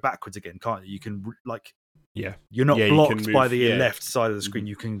can go backwards again, can't you? You can you're not blocked by the left side of the screen.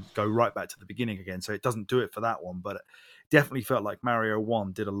 You can go right back to the beginning again. So it doesn't do it for that one, but it definitely felt like Mario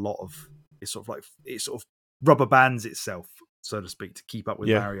 1 did a lot of it sort of rubber bands itself, so to speak, to keep up with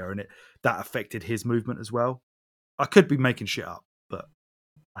Mario, and that affected his movement as well. I could be making shit up, but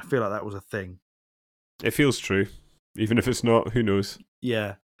I feel like that was a thing. It feels true. Even if it's not, who knows?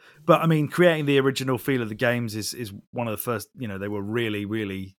 Yeah. But I mean, creating the original feel of the games is one of the first, they were really,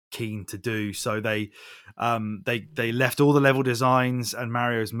 really keen to do. So they left all the level designs and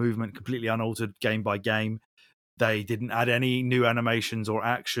Mario's movement completely unaltered game by game. They didn't add any new animations or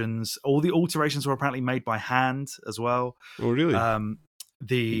actions. All the alterations were apparently made by hand as well. Oh, really? One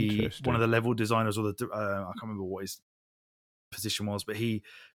of the level designers, or I can't remember what his position was, but he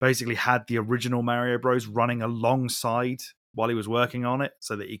basically had the original Mario Bros running alongside while he was working on it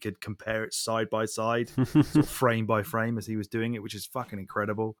so that he could compare it side by side, sort of frame by frame as he was doing it, which is fucking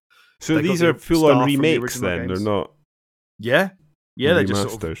incredible. So these are full on remakes then? Games. They're not? Yeah. They just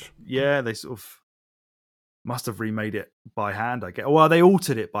sort of, they sort of must have remade it by hand, I guess. Well, they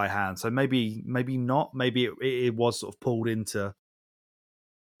altered it by hand, so maybe not. Maybe it was sort of pulled into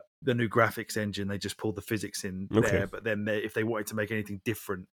the new graphics engine. They just pulled the physics in there, but then if they wanted to make anything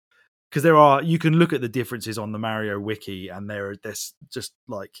different, because you can look at the differences on the Mario wiki, and there's just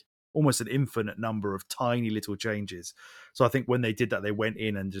almost an infinite number of tiny little changes. So I think when they did that, they went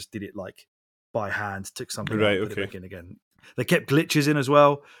in and just did it by hand, took something out, put it back in again. They kept glitches in as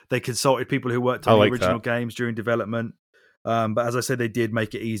well. They consulted people who worked on the original games during development. But as I said, they did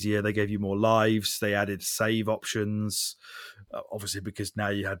make it easier. They gave you more lives. They added save options, obviously because now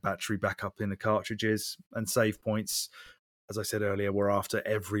you had battery backup in the cartridges, and save points, as I said earlier, were after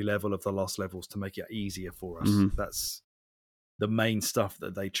every level of the Lost Levels to make it easier for us. That's the main stuff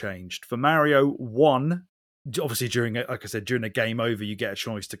that they changed. For Mario 1, obviously during a game over, you get a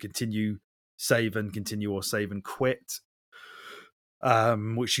choice to continue, save and continue, or save and quit,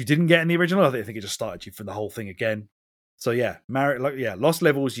 which you didn't get in the original. I think it just started you from the whole thing again. So yeah, Lost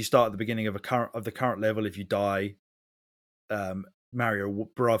Levels, you start at the beginning of the current level. If you die, Mario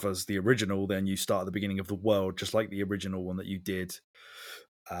Brothers, the original, then you start at the beginning of the world, just like the original one that you did.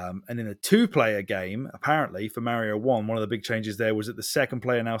 And in a 2-player game, apparently for Mario 1, one of the big changes there was that the second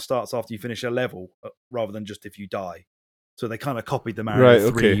player now starts after you finish a level, rather than just if you die. So they kind of copied the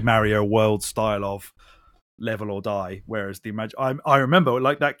Mario 3 Mario World style of level or die. Whereas I remember,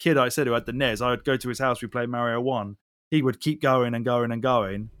 like that kid I said who had the NES, I would go to his house, we played Mario 1. He would keep going and going and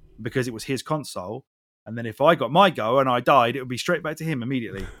going. because it was his console. And then if I got my go and I died, it would be straight back to him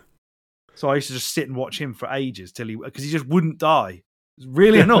immediately. So I used to just sit and watch him for ages because he just wouldn't die. It was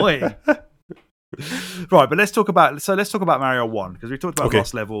really annoying. Right, but let's talk about Mario 1, because we talked about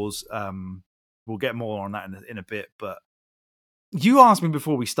lost levels. We'll get more on that in a bit. But you asked me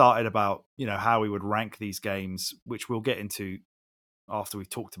before we started about how we would rank these games, which we'll get into after we've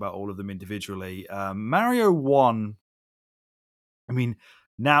talked about all of them individually. Mario 1, I mean,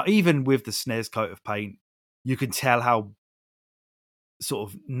 now even with the SNES coat of paint, you can tell how sort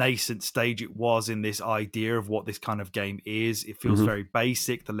of nascent stage it was in this idea of what this kind of game is. It feels very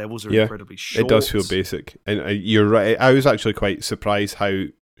basic. The levels are incredibly short. It does feel basic, and you're right. I was actually quite surprised how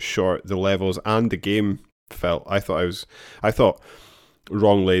short the levels and the game felt. I thought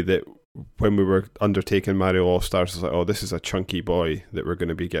wrongly that when we were undertaking Mario All Stars, I was like, oh, this is a chunky boy that we're going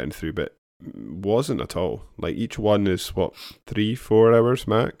to be getting through, but wasn't at all. Like, each one is 3-4 hours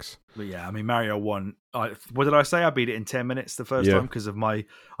max. But yeah, I mean, Mario 1, what did I say? I beat it in 10 minutes the first time because of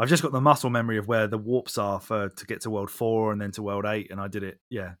I've just got the muscle memory of where the warps are to get to World 4 and then to World 8, and I did it,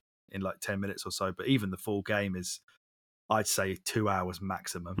 in like 10 minutes or so. But even the full game is, I'd say, 2 hours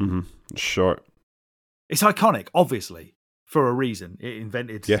maximum. Mm-hmm. Short. It's iconic, obviously, for a reason. It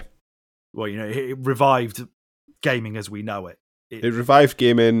invented, well, it revived gaming as we know it. It revived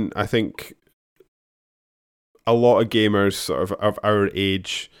gaming. I think a lot of gamers sort of our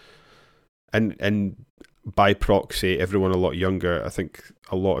age, and by proxy, everyone a lot younger. I think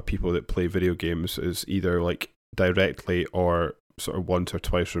a lot of people that play video games is either like directly or sort of once or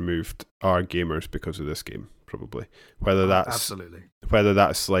twice removed are gamers because of this game, probably. Whether that's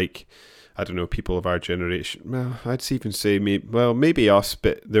like, I don't know, people of our generation. Well, I'd even say maybe us,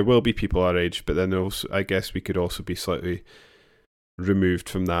 but there will be people our age. But then also, I guess we could also be slightly removed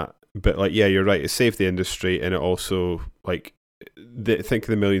from that. But like, yeah, you're right. It saved the industry, and it also like think of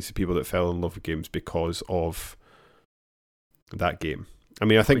the millions of people that fell in love with games because of that game. I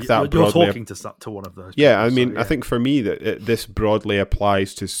mean, I think that you're talking to one of those. Yeah, people, I mean, I think for me that this broadly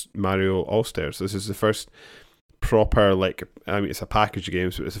applies to Mario All Stars. This is the first proper, like, I mean, it's a package of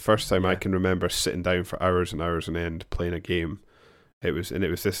games, but it's the first time I can remember sitting down for hours and hours on end playing a game. It was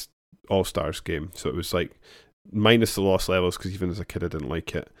this All Stars game, so it was like, minus the lost levels, because even as a kid I didn't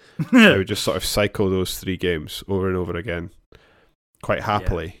like it. I would just sort of cycle those 3 games over and over again quite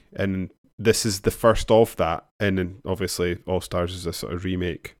happily, and this is the first of that. And then obviously All Stars is a sort of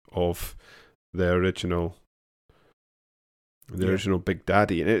remake of the original Big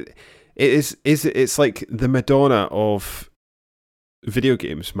Daddy, and it's like the Madonna of video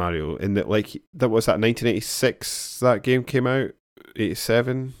games, Mario, in that, like, that was that 1986 that game came out,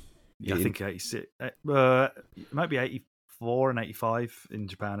 87. Yeah, I think 86. It might be 84 and 85 in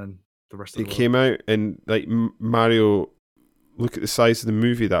Japan and the rest of the world. It came out, and like Mario, look at the size of the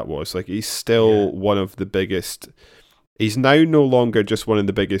movie that was. Like, he's still one of the biggest. He's now no longer just one of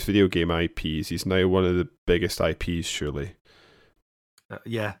the biggest video game IPs. He's now one of the biggest IPs, surely.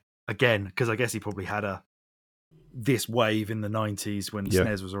 Again, because I guess he probably had this wave in the 90s when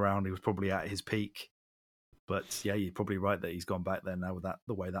SNES was around. He was probably at his peak. But yeah, you're probably right that he's gone back there now with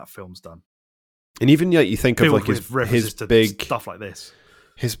the way that film's done. And even you think of like his big stuff like this,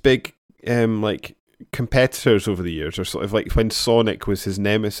 his big like competitors over the years, or sort of like when Sonic was his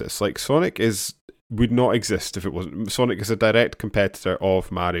nemesis. Like, Sonic would not exist if it wasn't. Sonic is a direct competitor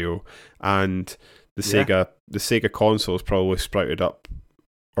of Mario, and the Sega consoles probably sprouted up,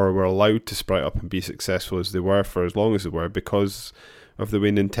 or were allowed to sprout up and be successful as they were for as long as they were, because of the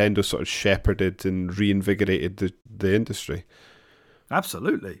way Nintendo sort of shepherded and reinvigorated the industry.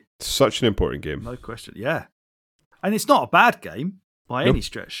 Absolutely. Such an important game. No question, yeah. And it's not a bad game by any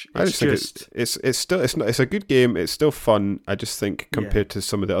stretch. It's a good game. It's still fun. I just think compared to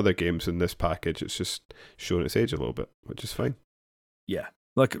some of the other games in this package, it's just showing its age a little bit, which is fine. Yeah.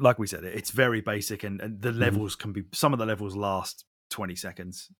 Like we said, it's very basic, and the levels can be, some of the levels last 20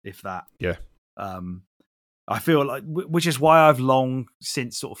 seconds, if that. Yeah. I feel like, which is why I've long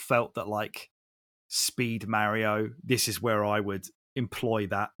since sort of felt that, like, Speed Mario, this is where I would employ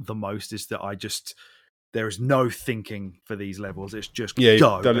that the most, is that there is no thinking for these levels. It's just go you've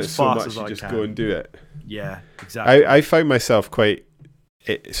done as it so fast much, as you I just can. go and do it. Yeah, exactly. I found myself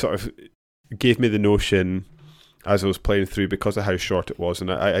it sort of gave me the notion as I was playing through, because of how short it was, and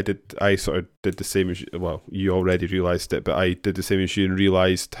I sort of did the same as you. Well, you already realised it, but I did the same as you and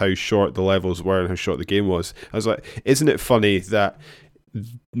realised how short the levels were and how short the game was. I was like, isn't it funny that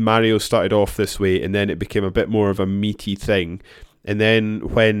Mario started off this way and then it became a bit more of a meaty thing, and then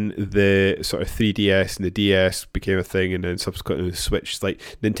when the sort of 3DS and the DS became a thing, and then subsequently the Switch, like,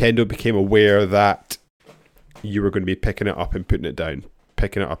 Nintendo became aware that you were going to be picking it up and putting it down,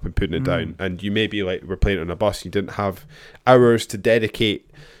 picking it up and putting it down. And you maybe like were playing it on a bus. You didn't have hours to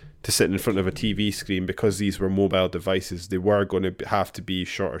dedicate to sitting in front of a TV screen because these were mobile devices. They were going to have to be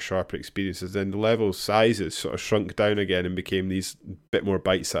shorter, sharper experiences. Then the level sizes sort of shrunk down again and became these bit more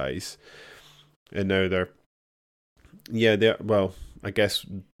bite size. And now they're well, I guess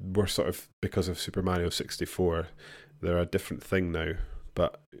we're sort of, because of Super Mario 64, they're a different thing now.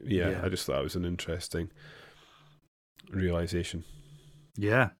 But yeah, I just thought it was an interesting realization.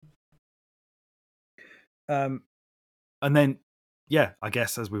 Yeah. And then, yeah, I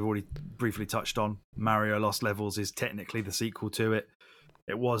guess as we've already briefly touched on, Mario Lost Levels is technically the sequel to it.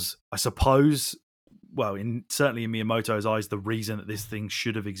 It was, I suppose, well, certainly in Miyamoto's eyes, the reason that this thing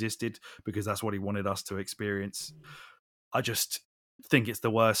should have existed, because that's what he wanted us to experience. I just think it's the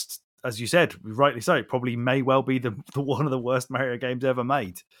worst, as you said, rightly so. It probably may well be the one of the worst Mario games ever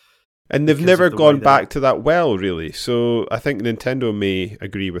made. And they've never gone back to that well, really. So I think Nintendo may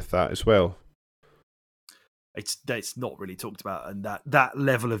agree with that as well. It's not really talked about, and that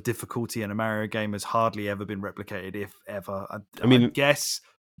level of difficulty in a Mario game has hardly ever been replicated, if ever. I mean, I guess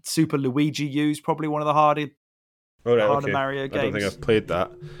Super Luigi U's probably one of the harder Mario games. I don't think I've played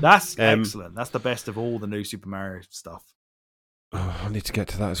that. That's excellent. That's the best of all the new Super Mario stuff. Oh, I'll need to get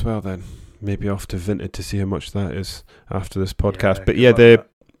to that as well then. Maybe off to Vinted to see how much that is after this podcast. But yeah,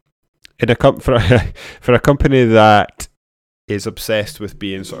 for a company that is obsessed with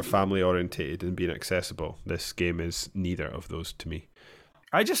being sort of family orientated and being accessible, this game is neither of those to me.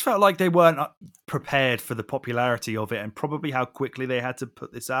 I just felt like they weren't prepared for the popularity of it and probably how quickly they had to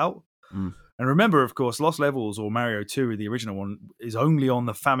put this out. And remember, of course, Lost Levels, or Mario 2, the original one, is only on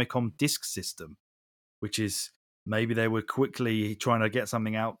the Famicom Disk System, which is maybe they were quickly trying to get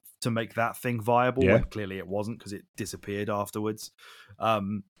something out to make that thing viable, when clearly it wasn't, because it disappeared afterwards.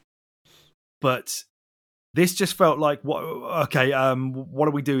 But this just felt like, what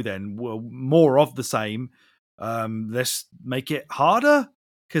do we do then? Well, more of the same. Let's make it harder,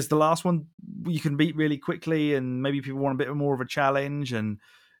 because the last one you can beat really quickly, and maybe people want a bit more of a challenge. And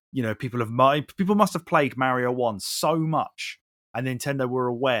you know, people must have played Mario 1 so much, and Nintendo were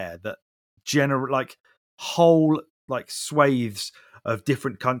aware that whole swathes of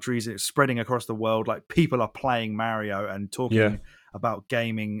different countries spreading across the world, like people are playing Mario and talking about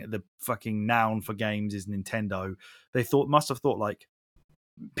gaming. The fucking noun for games is Nintendo. They must have thought like,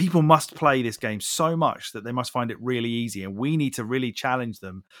 people must play this game so much that they must find it really easy, and we need to really challenge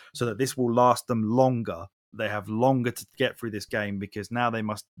them so that this will last them longer. They have longer to get through this game, because now they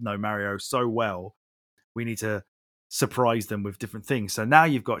must know Mario so well. We need to surprise them with different things. So now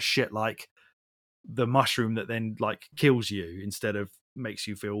you've got shit like the mushroom that then like kills you instead of makes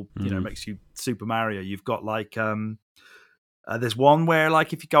you feel, makes you Super Mario. You've got like there's one where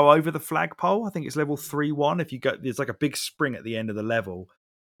like if you go over the flagpole, I think it's level 3-1. If you go, there's like a big spring at the end of the level,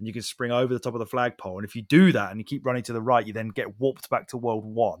 and you can spring over the top of the flagpole. And if you do that and you keep running to the right, you then get warped back to World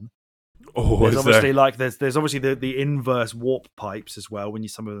 1. Oh, there's obviously there's obviously the inverse warp pipes as well. When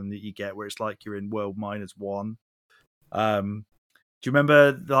some of them that you get where it's like you're in World -1. Do you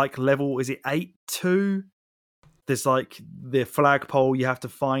remember like level, is it 8-2? There's like the flagpole, you have to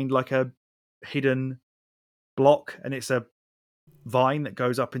find like a hidden block, and it's a vine that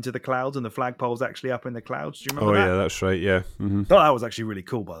goes up into the clouds, and the flagpole's actually up in the clouds. Do you remember that? Oh yeah, that's right, yeah. Mm-hmm. Thought that was actually really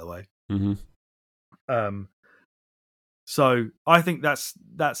cool, by the way. Mm-hmm. So I think that's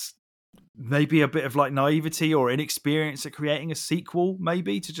maybe a bit of like naivety or inexperience at creating a sequel,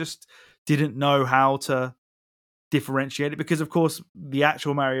 maybe, to just didn't know how to differentiate it, because of course the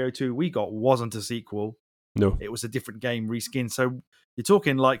actual Mario 2 we got wasn't a sequel. No, it was a different game reskinned. So you're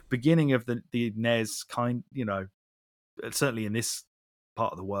talking like beginning of the NES kind, certainly in this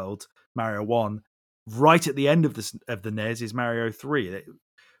part of the world, Mario 1. Right at the end of the NES is Mario 3. It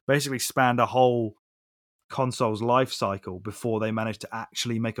basically spanned a whole console's life cycle before they managed to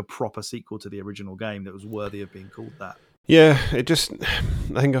actually make a proper sequel to the original game that was worthy of being called that. Yeah, it just.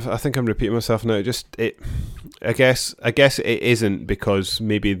 I think I'm repeating myself now. I guess it isn't, because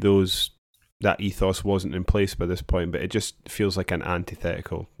maybe that ethos wasn't in place by this point. But it just feels like an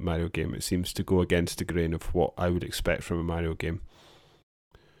antithetical Mario game. It seems to go against the grain of what I would expect from a Mario game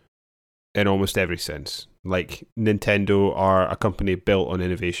in almost every sense. Like, Nintendo are a company built on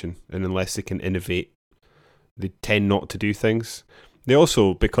innovation, and unless they can innovate, they tend not to do things. They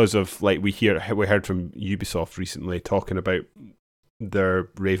also, because of like we heard from Ubisoft recently talking about their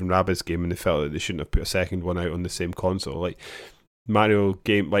Raven Rabbids game, and they felt that they shouldn't have put a second one out on the same console. Like Mario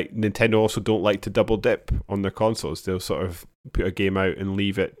game, like Nintendo also don't like to double dip on their consoles. They'll sort of put a game out and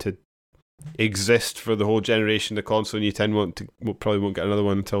leave it to exist for the whole generation of the console, and you probably won't get another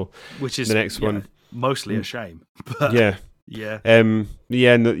one until the next one. Mostly a shame. Yeah. Yeah.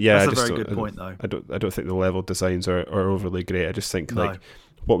 Yeah, no, yeah. That's a very good point, though. I don't think the level designs are overly great. I just think like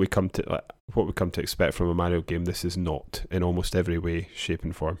what we come to expect from a Mario game, this is not in almost every way, shape,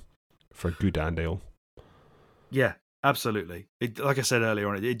 and form, for good and ill. Yeah, absolutely. Like I said earlier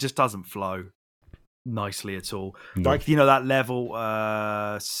on, it just doesn't flow nicely at all. No. Like, that level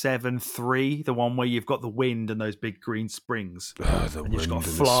 7-3, the one where you've got the wind and those big green springs, and you've just got to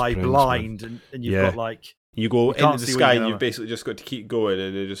fly blind, and you've got like you go into the sky and you've basically just got to keep going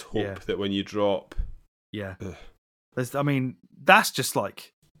and you just hope that when you drop. Yeah. That's just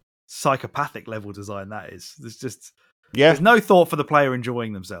like psychopathic level design. That is. There's no thought for the player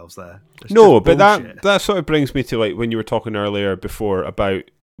enjoying themselves there. No, but that sort of brings me to like when you were talking earlier before about,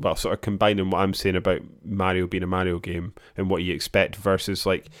 well, sort of combining what I'm saying about Mario being a Mario game and what you expect versus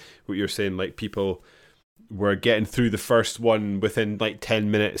like what you're saying, like people were getting through the first one within like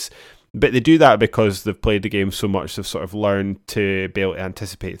 10 minutes. But they do that because they've played the game so much, they've sort of learned to be able to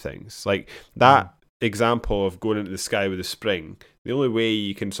anticipate things. Like that example of going into the sky with a spring, the only way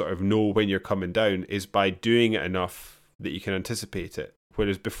you can sort of know when you're coming down is by doing it enough that you can anticipate it.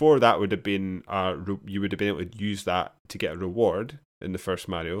 Whereas before that would have been you would have been able to use that to get a reward in the first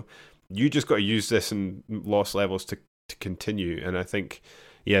Mario. You just got to use this in Lost Levels to continue. And I think,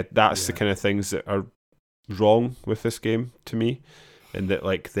 that's the kind of things that are wrong with this game to me. And that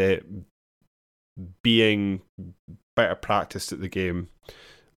like the being better practiced at the game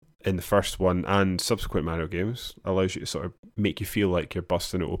in the first one and subsequent Mario games allows you to sort of make you feel like you're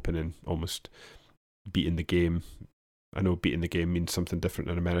busting it open and almost beating the game. I know beating the game means something different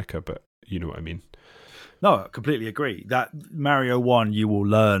in America, but you know what I mean. No, I completely agree. That Mario 1, you will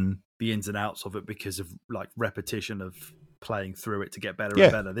learn the ins and outs of it because of like repetition of playing through it to get better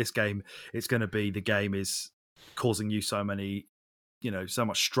and better. This game, it's going to be, the game is causing you so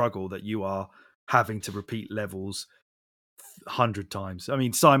much struggle that you are having to repeat levels 100 times. I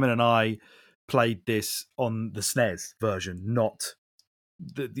mean, Simon and I played this on the SNES version, not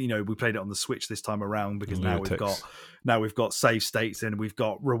we played it on the Switch this time around because now we've got save states and we've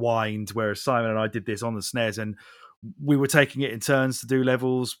got rewind, whereas Simon and I did this on the SNES and we were taking it in turns to do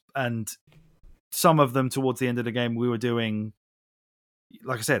levels, and some of them towards the end of the game we were doing,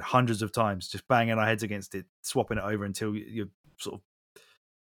 like I said, hundreds of times, just banging our heads against it, swapping it over until you sort of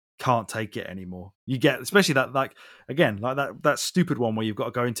can't take it anymore. You get, especially that, like, again, like that stupid one where you've got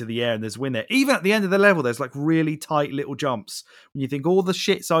to go into the air and there's wind there. Even at the end of the level, there's like really tight little jumps. When you think all the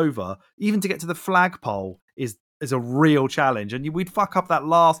shit's over, even to get to the flagpole is a real challenge. And we'd fuck up that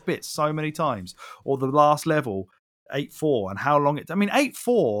last bit so many times. Or the last level, 8-4, and how long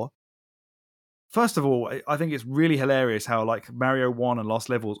 8-4, first of all, I think it's really hilarious how like Mario 1 and Lost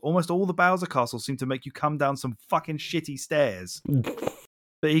Levels, almost all the Bowser castles seem to make you come down some fucking shitty stairs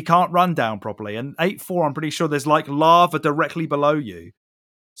that he can't run down properly. And 8-4, I'm pretty sure there's like lava directly below you.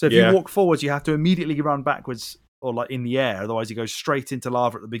 So if you walk forwards, you have to immediately run backwards or like in the air. Otherwise you go straight into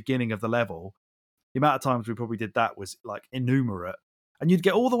lava at the beginning of the level. The amount of times we probably did that was like innumerate. And you'd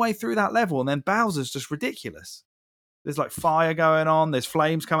get all the way through that level and then Bowser's just ridiculous. There's like fire going on. There's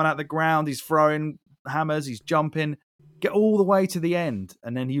flames coming out the ground. He's throwing hammers. He's jumping. Get all the way to the end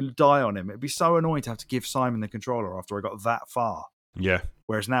and then you die on him. It'd be so annoying to have to give Simon the controller after I got that far. Yeah.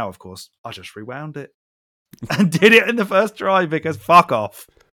 Whereas now, of course, I just rewound it and did it in the first try because fuck off.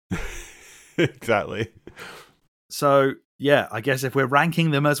 Exactly. So, yeah, I guess if we're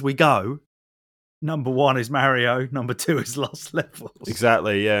ranking them as we go, number 1 is Mario, number 2 is Lost Levels.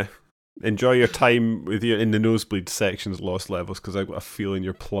 Exactly, yeah. Enjoy your time with you in the nosebleed sections, Lost Levels, because I've got a feeling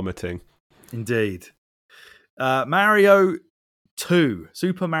you're plummeting. Indeed. Mario 2,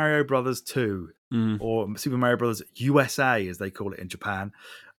 Super Mario Brothers 2. Or Super Mario Brothers USA, as they call it in Japan.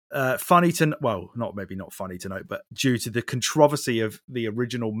 Funny to, well, not funny to note, but due to the controversy of the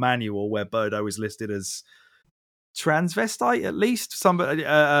original manual, where Birdo is listed as transvestite, at least somebody,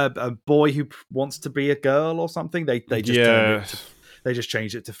 a boy who wants to be a girl or something. They just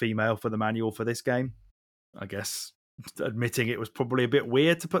changed it to female for the manual for this game. I guess admitting it was probably a bit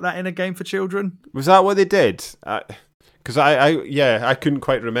weird to put that in a game for children. Was that what they did? Because I couldn't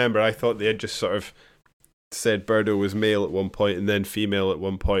quite remember. I thought they had just sort of said Birdo was male at one point and then female at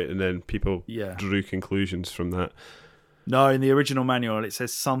one point, and then people drew conclusions from that. No, in the original manual, it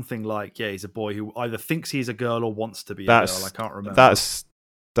says something like, he's a boy who either thinks he's a girl or wants to be a girl. I can't remember. That's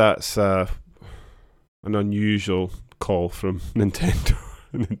an unusual call from Nintendo.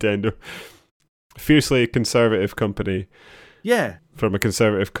 Nintendo. Fiercely conservative company. Yeah. From a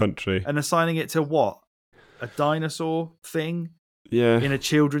conservative country. And assigning it to what? A dinosaur thing? Yeah. In a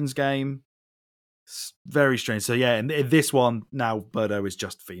children's game? It's very strange. So yeah, in this one, now Birdo is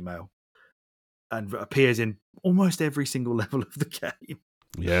just female. and appears in almost every single level of the game.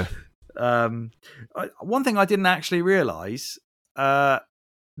 Yeah. One thing I didn't actually realize, now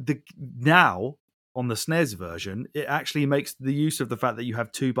on the SNES version, it actually makes the use of the fact that you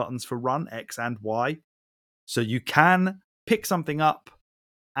have 2 buttons for run, X and Y. So you can pick something up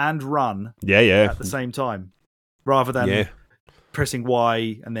and run at the same time, rather than pressing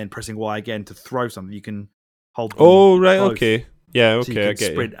Y and then pressing Y again to throw something. You can hold. Oh, right. Both. Okay. Yeah. Okay. So you can I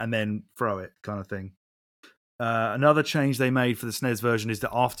get sprint you. and then throw it, kind of thing. Another change they made for the SNES version is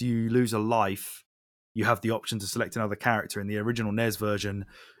that after you lose a life, you have the option to select another character. In the original NES version,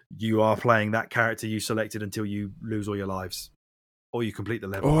 you are playing that character you selected until you lose all your lives or you complete the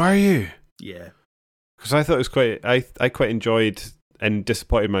level. Oh, are you? Yeah. Because I thought it was quite. I quite enjoyed and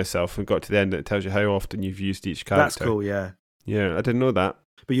disappointed myself and got to the end and it tells you how often you've used each character. That's cool. Yeah. Yeah, I didn't know that.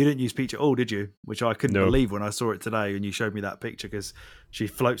 But you didn't use Peach at all, did you? Which I couldn't believe when I saw it today and you showed me that picture, because she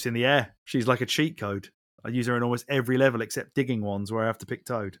floats in the air. She's like a cheat code. I use her in almost every level except digging ones where I have to pick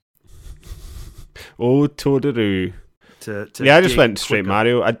Toad. Oh, Toadaroo. I just went straight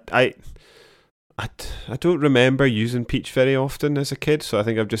Mario. I don't remember using Peach very often as a kid, so I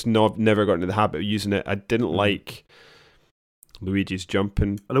think I've just never got into the habit of using it. I didn't like Luigi's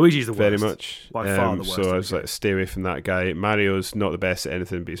jumping. Luigi's the very worst. Much. By far the worst. So I was like, stay away from that guy. Mario's not the best at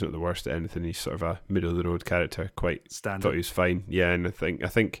anything, but he's not the worst at anything. He's sort of a middle of the road character. Quite standard. Thought he was fine. Yeah, and I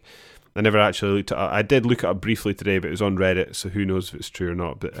think I never actually looked at it. I did look it up briefly today, but it was on Reddit, so who knows if it's true or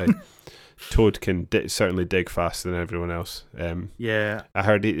not. But Toad can certainly dig faster than everyone else. Yeah, I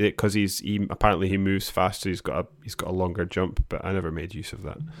heard because he apparently he moves faster. He's got a longer jump, but I never made use of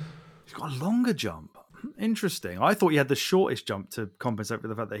that. He's got a longer jump. Interesting. I thought he had the shortest jump to compensate for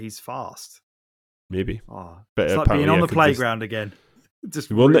the fact that he's fast. Maybe. Oh, but it's like being on the playground again.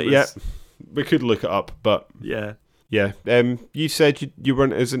 Just yeah, we could look it up, but yeah. You said you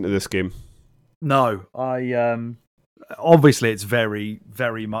weren't as into this game. No, I obviously it's very,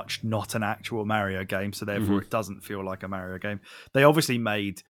 very much not an actual Mario game, so therefore it doesn't feel like a Mario game. They obviously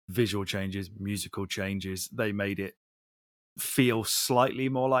made visual changes, musical changes. They made it feel slightly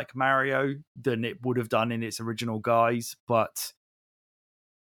more like Mario than it would have done in its original guise, but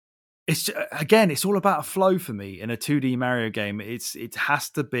it's all about a flow for me in a 2D Mario game. It has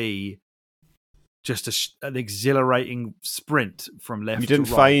to be just an exhilarating sprint from left to right. You didn't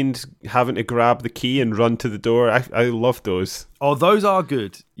find having to grab the key and run to the door? I love those. Oh, those are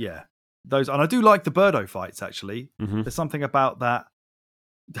good. Yeah, those, and I do like the Birdo fights. Actually, There's something about that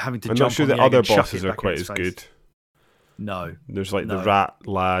having to I'm jump. not sure on the the egg other and chuck bosses it are back in quite its as face. good. No, There's like the rat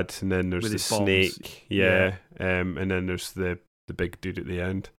lad, and then there's With the his bombs. snake, and then there's the big dude at the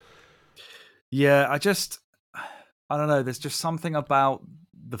end. Yeah, I don't know. There's just something about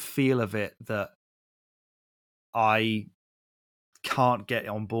the feel of it that I can't get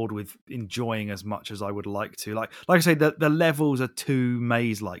on board with enjoying as much as I would like to. Like I say, the levels are too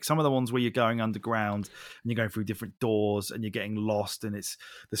maze-like. Some of the ones where you're going underground and you're going through different doors and you're getting lost, and it's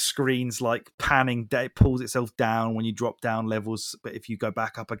the screen's like panning. It pulls itself down when you drop down levels, but if you go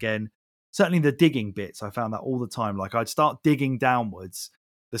back up again, certainly the digging bits, I found that all the time. Like I'd start digging downwards,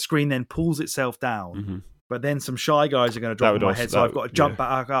 the screen then pulls itself down. But then some shy guys are going to drop on my head, so I've got to jump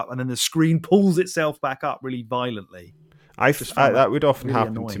back up, and then the screen pulls itself back up really violently. That would often really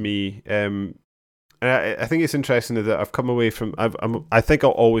happen annoying. to me. And I think it's interesting that I've come away from. I think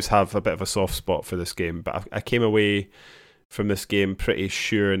I'll always have a bit of a soft spot for this game, but I came away from this game pretty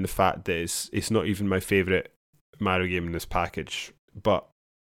sure in the fact that it's not even my favourite Mario game in this package. But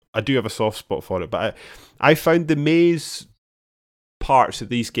I do have a soft spot for it. But I found the maze parts of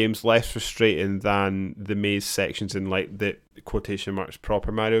these games less frustrating than the maze sections in like the quotation marks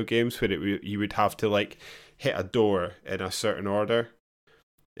proper Mario games, where you would have to like hit a door in a certain order.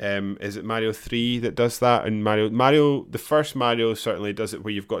 Is it Mario 3 that does that? And Mario, the first Mario certainly does it,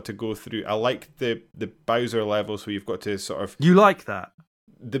 where you've got to go through. I like the Bowser levels where you've got to sort of. You like that?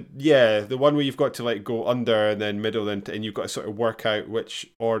 The one where you've got to like go under and then middle and you've got to sort of work out which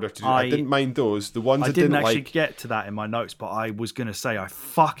order to do. I didn't mind those. The ones I didn't actually like, get to that in my notes, but I was going to say I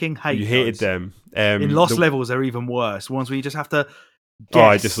fucking hate. You hated them. In Lost levels, they're even worse. Ones where you just have to.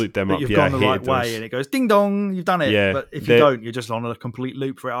 I just looked them up. You've Yeah, gone the right way, and it goes ding dong. You've done it. Yeah, but if you don't, you're just on a complete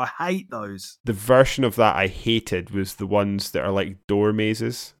loop for it. I hate those. The version of that I hated was the ones that are like door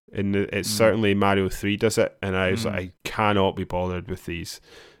mazes. It's certainly Mario 3 does it, and I was like, I cannot be bothered with these.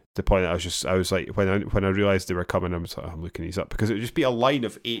 The point that I was like, when I realised they were coming, I was like, I'm looking these up, because it would just be a line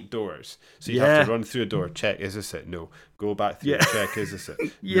of 8 doors. So you have to run through a door, check, is this it? No. Go back through, check, is this it?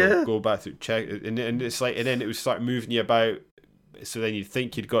 No. Go back through, check, and it's like, and then it would start moving you about. So then you'd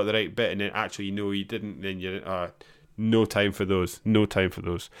think you'd got the right bit, and then actually you didn't. Then you no time for those.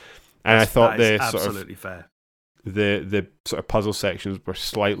 And I thought the absolutely fair. The sort of puzzle sections were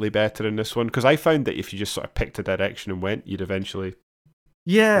slightly better in this one, because I found that if you just sort of picked a direction and went, you'd eventually.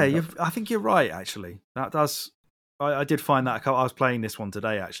 Yeah, I think you're right. Actually, that does. I did find that I was playing this one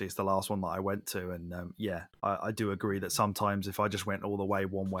today. Actually, it's the last one that I went to, and I do agree that sometimes if I just went all the way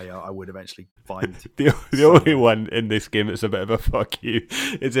one way, I would eventually find the only one in this game that's a bit of a fuck you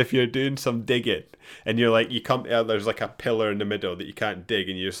is if you're doing some digging and you're like, you come out, there's like a pillar in the middle that you can't dig,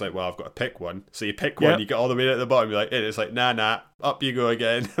 and you're just like, well, I've got to pick one. So you pick one, you get all the way at the bottom, you're like, and it's like, nah, up you go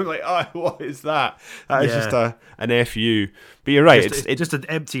again. I'm like, oh, what is that? That is just an FU. But you're right, it's just an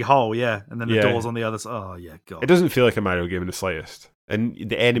empty hole, and then the door's on the other side. Oh yeah, God. It doesn't feel like a Mario game in the slightest. And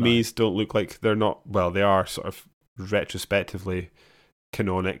the enemies don't look like they're not, well, they are sort of retrospectively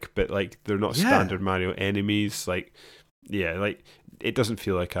canonic, but like they're not standard Mario enemies. Like, like it doesn't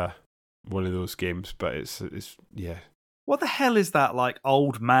feel like one of those games, but it's What the hell is that like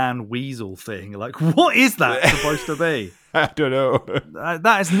old man weasel thing? Like, what is that supposed to be? I don't know.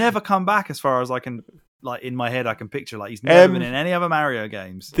 That has never come back as far as I can, like, in my head I can picture. Like, he's never been in any other Mario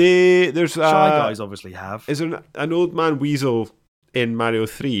games. There's Shy Guys obviously have. Is there an old man weasel in Mario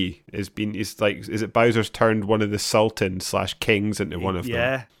 3? Is it Bowser's turned one of the sultans / kings into one of them?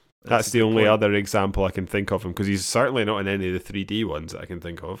 Yeah. That's the only other example I can think of him, because he's certainly not in any of the 3D ones that I can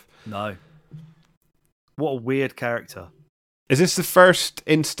think of. No. What a weird character. Is this the first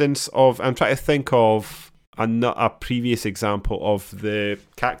instance of, I'm trying to think of a previous example of the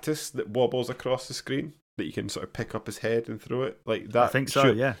cactus that wobbles across the screen, that you can sort of pick up his head and throw it like that? I think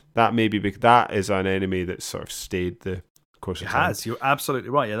so, yeah. That may be big. That is an enemy that sort of stayed the course of time. It has. You're absolutely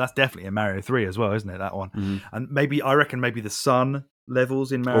right. Yeah, that's definitely in Mario 3 as well, isn't it, that one? Mm-hmm. And I reckon maybe the sun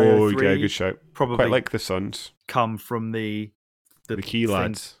levels in Mario 3. Oh, yeah, good shout. Probably quite like the suns. Come from the key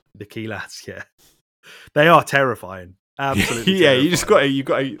lads. The key lads, yeah. They are terrifying. Absolutely. Yeah, you just got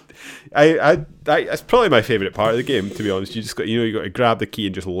to. That's probably my favorite part of the game, to be honest. You just got, you got to grab the key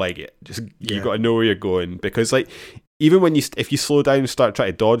and just leg it. You got to know where you're going, because like even if you slow down and start trying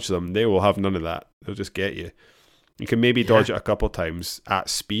to dodge them, they will have none of that. They'll just get you. You can maybe dodge it a couple times at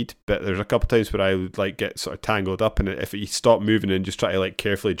speed, but there's a couple times where I would like get sort of tangled up in it. If you stop moving and just try to like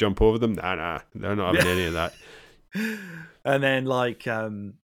carefully jump over them, nah, they're not having any of that. And then like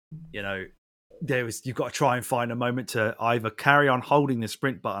you've got to try and find a moment to either carry on holding the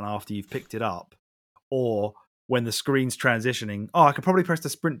sprint button after you've picked it up, or when the screen's transitioning, I could probably press the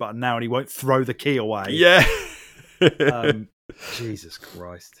sprint button now and he won't throw the key away. Yeah. Jesus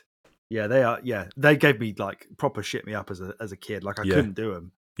Christ. Yeah, they are. Yeah, they gave me like proper shit me up as a kid. Like I couldn't do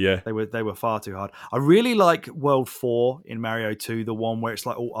them. Yeah, they were far too hard. I really like World 4 in Mario 2, the one where it's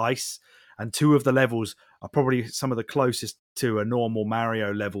like all ice, and two of the levels are probably some of the closest to a normal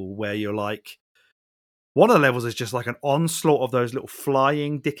Mario level, where you're like, one of the levels is just like an onslaught of those little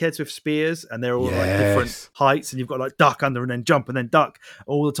flying dickheads with spears, and they're all like different heights, and you've got to like duck under and then jump and then duck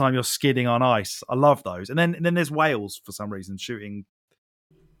all the time. You're skidding on ice. I love those. And then there's whales for some reason shooting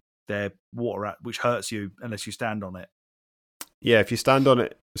their water at, which hurts you unless you stand on it. Yeah, if you stand on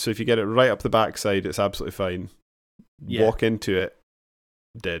it, so if you get it right up the backside, it's absolutely fine. Yeah. Walk into it,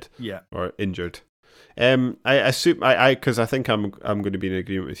 dead. Yeah, or injured. I assume because I think I'm going to be in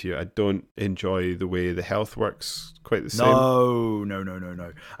agreement with you. I don't enjoy the way the health works quite the same. No.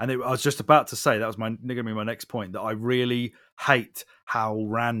 And I was just about to say that was going to be my next point, that I really hate how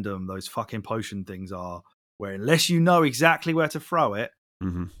random those fucking potion things are. Where unless you know exactly where to throw it,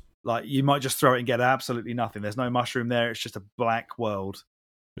 like you might just throw it and get absolutely nothing. There's no mushroom there. It's just a black world.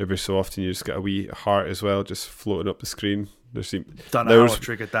 Every so often you just get a wee heart as well, just floating up the screen. Don't know how I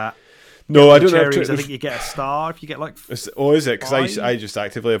triggered that. No, I don't know. I think you get a star if you get like. Oh, is it? Because I just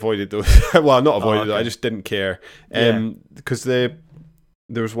actively avoided those. Well, not avoided them. I just didn't care. Because there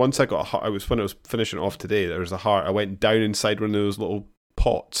was once I got a heart. When I was finishing it off today, there was a heart. I went down inside one of those little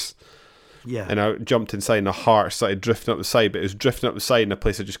pots. Yeah. And I jumped inside and a heart started drifting up the side, but it was drifting up the side in a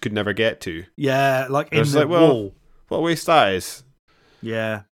place I just could never get to. Yeah, like in the wall. What a waste that is.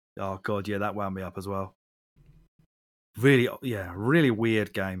 Yeah. Oh, God, yeah, that wound me up as well. Really, really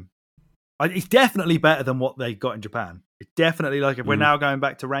weird game. It's definitely better than what they got in Japan. It's definitely, like, if we're now going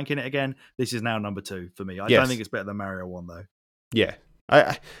back to ranking it again, this is now number 2 for me. I don't think it's better than Mario 1, though. Yeah.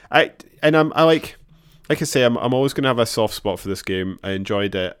 I like I say, I'm always going to have a soft spot for this game. I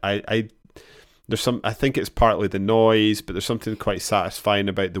enjoyed it. I think it's partly the noise, but there's something quite satisfying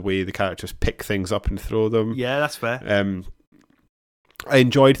about the way the characters pick things up and throw them. Yeah, that's fair. I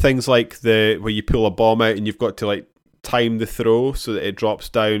enjoyed things like where you pull a bomb out and you've got to like time the throw so that it drops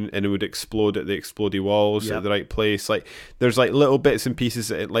down and it would explode at the explodey walls at the right place. Like there's like little bits and pieces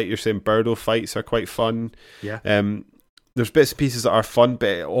that, like you're saying, Birdo fights are quite fun. Yeah. there's bits and pieces that are fun, but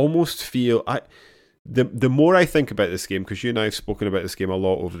it almost feel the more I think about this game, because you and I have spoken about this game a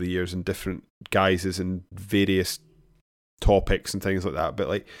lot over the years in different guises and various topics and things like that, but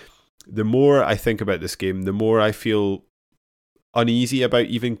like the more I think about this game, the more I feel uneasy about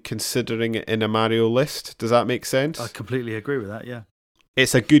even considering it in a Mario list. Does that make sense? I completely agree with that. Yeah,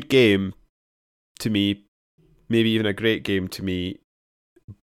 it's a good game to me, maybe even a great game to me,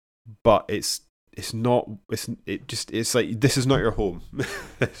 but it's not. It's like, this is not your home.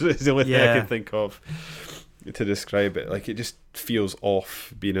 It's the only thing I can think of to describe it. Like, it just feels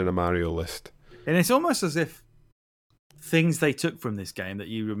off being in a Mario list, and it's almost as if things they took from this game that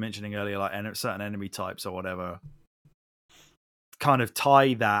you were mentioning earlier, like certain enemy types or whatever, kind of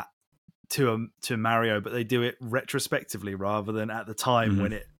tie that to Mario, but they do it retrospectively rather than at the time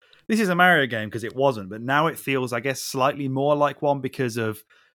when it. This is a Mario game because it wasn't, but now it feels, I guess, slightly more like one because of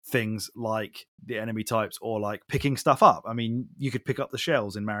things like the enemy types or like picking stuff up. I mean, you could pick up the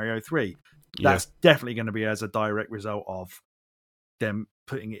shells in Mario 3. That's definitely going to be as a direct result of them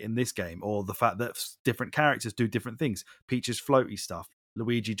putting it in this game, or the fact that different characters do different things. Peach's floaty stuff,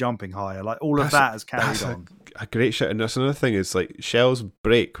 Luigi jumping higher, like all of that has carried on. A great shit. And that's another thing is, like, shells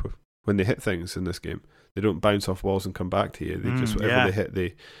break when they hit things in this game. They don't bounce off walls and come back to you. They just, whatever they hit,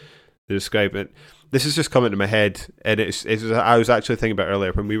 they describe it. This is just coming to my head, and I was actually thinking about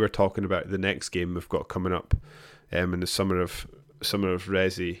earlier when we were talking about the next game we've got coming up in the summer of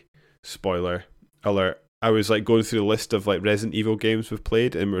Resi. Spoiler alert. I was like going through the list of like Resident Evil games we've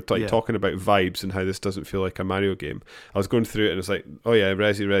played, and we're like talking about vibes and how this doesn't feel like a Mario game. I was going through it and it's like, oh yeah,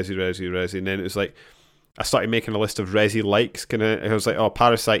 Resi, and then it was like I started making a list of Resi likes. I was like, oh,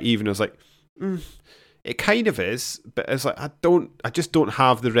 Parasite Eve, and I was like, it kind of is, but it's like I just don't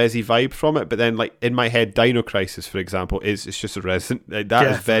have the Resi vibe from it. But then, like, in my head, Dino Crisis, for example, it's just a Resident.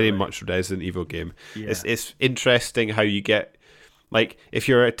 That is very much a Resident Evil game. Yeah. It's interesting how you get, like, if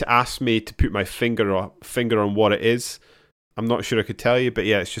you were to ask me to put my finger on what it is, I'm not sure I could tell you. But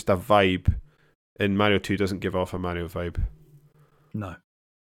yeah, it's just a vibe. And Mario 2 doesn't give off a Mario vibe. No.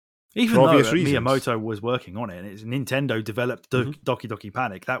 Even though Miyamoto was working on it, and it's Nintendo developed Doki Doki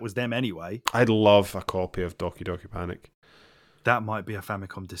Panic. That was them anyway. I'd love a copy of Doki Doki Panic. That might be a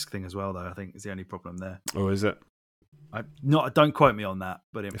Famicom disc thing as well, though. I think is the only problem there. Oh, is it? Don't quote me on that.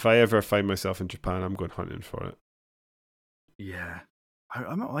 But if I ever find myself in Japan, I'm going hunting for it. Yeah,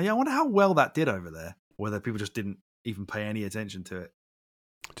 I wonder how well that did over there. Whether people just didn't even pay any attention to it.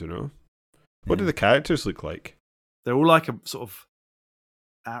 I don't know. What do the characters look like? They're all like a sort of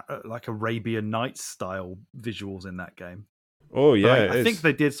like Arabian Nights style visuals in that game. Oh yeah, I think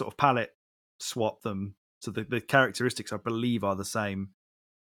they did sort of palette swap them, so the characteristics I believe are the same.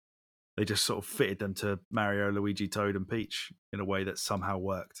 They just sort of fitted them to Mario, Luigi, Toad, and Peach in a way that somehow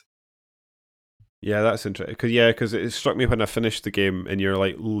worked. Yeah, that's interesting. Because it struck me when I finished the game, and you're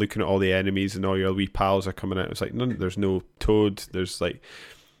like looking at all the enemies, and all your wee pals are coming out. It's like, there's no Toad. There's like.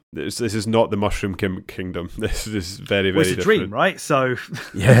 This is not the Mushroom Kingdom. This is very, very different. It's a dream, right? So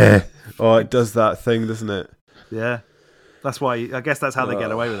yeah. Oh, it does that thing, doesn't it? Yeah. That's why. I guess that's how they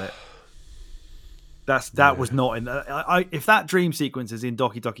get away with it. That was not in. If that dream sequence is in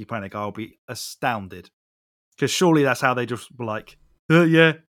Doki Doki Panic, I'll be astounded. Because surely that's how they just were like,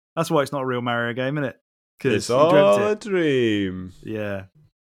 yeah. That's why it's not a real Mario game, isn't it? It's all a dream. Yeah.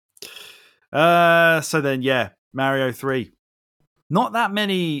 So then, Mario 3. Not that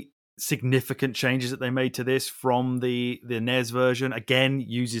many significant changes that they made to this from the NES version. Again,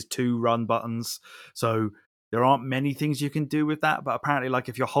 uses 2 run buttons. So there aren't many things you can do with that. But apparently, like,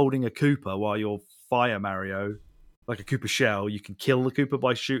 if you're holding a Koopa while you're Fire Mario, like a Koopa shell, you can kill the Koopa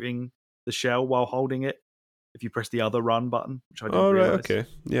by shooting the shell while holding it. If you press the other run button, which I didn't realize. Okay.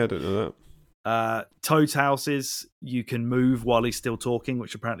 Yeah, I don't know that. Toad's houses, you can move while he's still talking,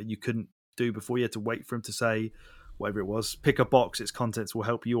 which apparently you couldn't do before. You had to wait for him to say whatever it was. Pick a box, its contents will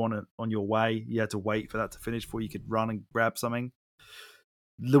help you on your way. You had to wait for that to finish before you could run and grab something.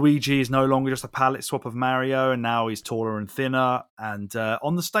 Luigi is no longer just a palette swap of Mario, and now he's taller and thinner. And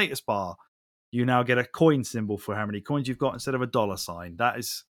on the status bar, you now get a coin symbol for how many coins you've got instead of a $sign. That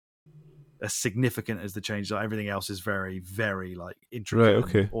is as significant as the change. Everything else is very, very like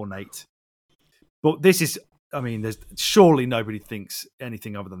intricate, and ornate. But this is, I mean, there's surely nobody thinks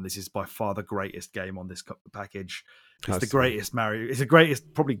anything other than this is by far the greatest game on this package. It's the greatest Mario. It's the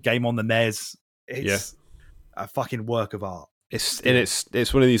greatest probably game on the NES. It's a fucking work of art. It's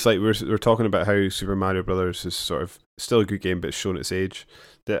one of these, like, we're talking about how Super Mario Brothers is sort of still a good game, but it's shown its age.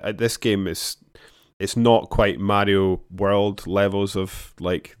 This game it's not quite Mario World levels of,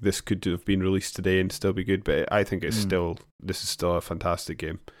 like, this could have been released today and still be good, but I think this is still a fantastic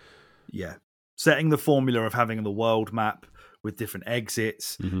game. Yeah. setting the formula of having the world map with different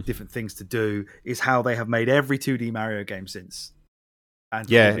exits, different things to do, is how they have made every 2D Mario game since. And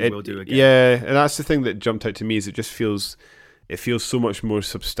will do again. Yeah, and that's the thing that jumped out to me is it feels so much more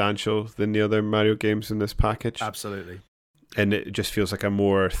substantial than the other Mario games in this package. Absolutely. And it just feels like a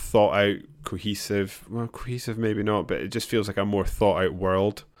more thought out, cohesive maybe not, but it just feels like a more thought out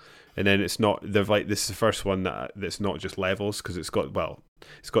world. And then this is the first one that's not just levels, because it's got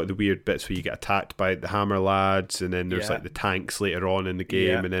the weird bits where you get attacked by the hammer lads, and then there's like the tanks later on in the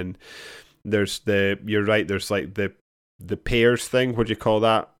game, and then there's there's like the pairs thing. What do you call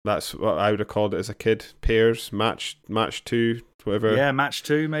that? That's what I would have called it as a kid. Pairs, match 2, whatever. Yeah, match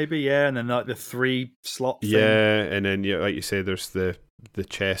 2 maybe. Yeah, and then like the 3 slot thing. Yeah, and then like you say, there's the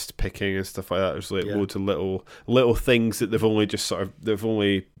chest picking and stuff like that. There's like loads of little things that they've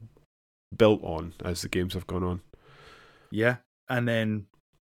only built on as the games have gone on. Yeah, and then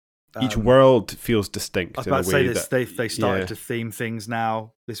each world feels distinct. I was about to say this. They started to theme things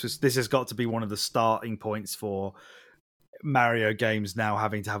now. This has got to be one of the starting points for Mario games now,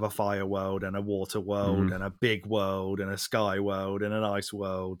 having to have a fire world and a water world and a big world and a sky world and an ice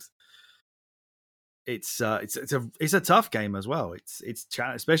world. It's a tough game as well. It's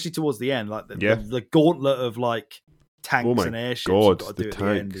especially towards the end, like the gauntlet of like tanks and airships you've got to do at the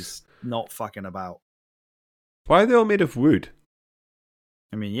end is not fucking about. Why are they all made of wood?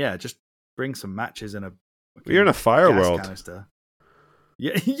 I mean, yeah, just bring some matches and you're in a fire world. Canister.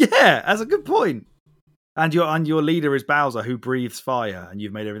 Yeah, that's a good point. And your leader is Bowser, who breathes fire, and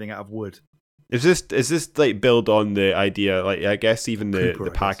you've made everything out of wood. Is this like build on the idea? Like, I guess even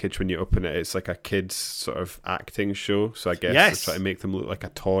the package when you open it, it's like a kids sort of acting show. So I guess they're trying to make them look like a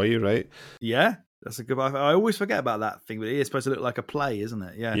toy, right? Yeah, that's a good. I always forget about that thing, but it is supposed to look like a play, isn't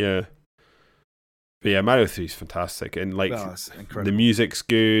it? Yeah. Yeah. But yeah, Mario 3 is fantastic, and like the music's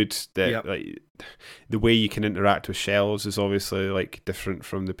good. Like the way you can interact with shells is obviously like different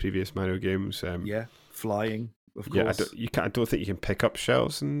from the previous Mario games. Flying, of course. I don't think you can pick up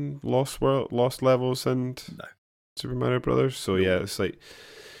shells in Lost Levels and Super Mario Brothers. So yeah, it's like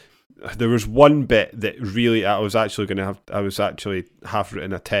there was one bit that really I was actually half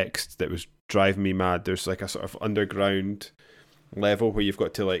written a text that was driving me mad. There's like a sort of underground level where you've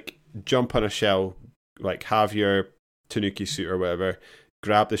got to like jump on a shell, like have your Tanuki suit or whatever,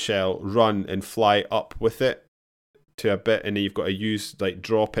 grab the shell, run and fly up with it to a bit, and then you've got to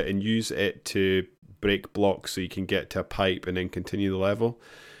drop it and use it to break blocks so you can get to a pipe and then continue the level.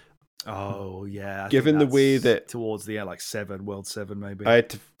 Oh yeah. Given the way that towards the like World 7 maybe. I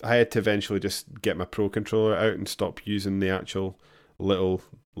had to eventually just get my Pro Controller out and stop using the actual little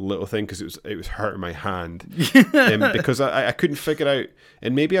thing, because it was hurting my hand. Because I couldn't figure out,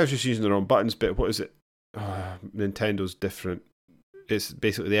 and maybe I was just using the wrong buttons, but what is it? Nintendo's different. It's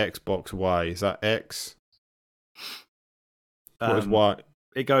basically the Xbox Y. Is that X? What is Y?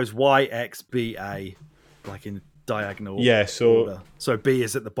 It goes Y, X, B, A, like in diagonal. Yeah, so order. So B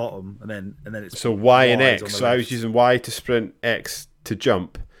is at the bottom, and then it's so Y and X. So I was using Y to sprint, X to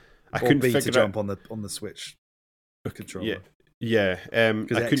jump. I couldn't B figure to jump on the Switch controller. Yeah.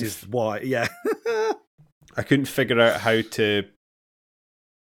 Because X is Y. Yeah. I couldn't figure out how to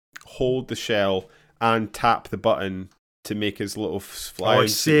hold the shell and tap the button to make his little flying. Oh, I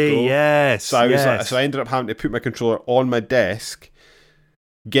see. Go. Yes. So I ended up having to put my controller on my desk,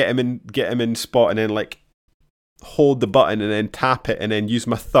 get him in spot, and then like hold the button and then tap it, and then use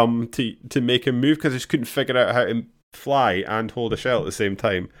my thumb to make him move, because I just couldn't figure out how to fly and hold a shell at the same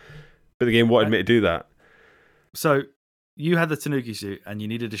time. But the game wanted me to do that. So you had the Tanuki suit and you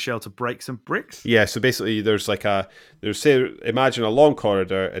needed a shell to break some bricks? Yeah, so basically imagine a long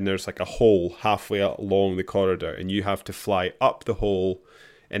corridor, and there's like a hole halfway along the corridor, and you have to fly up the hole,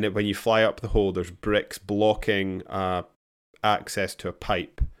 and when you fly up the hole, there's bricks blocking access to a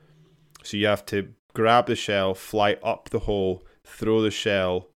pipe. So you have to grab the shell, fly up the hole, throw the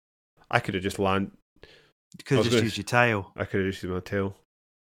shell. I could have just landed. You could have just used your tail. I could have just used my tail.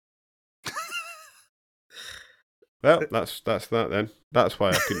 Well, that's that then. That's why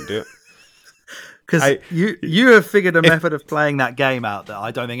I couldn't do it. Because you have figured a method of playing that game out that I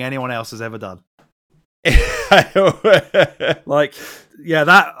don't think anyone else has ever done. Like, yeah,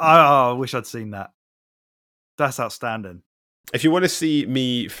 I wish I'd seen that. That's outstanding. If you want to see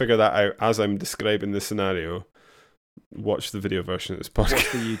me figure that out as I'm describing the scenario, watch the video version of this podcast.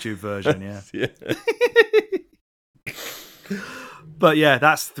 Watch the YouTube version, yeah. Yeah. But yeah,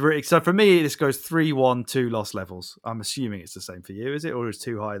 that's 3. So for me, this goes 3, 1, 2 lost levels. I'm assuming it's the same for you, is it? Or is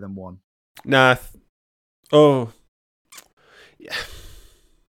 2 higher than 1? Nah. Yeah.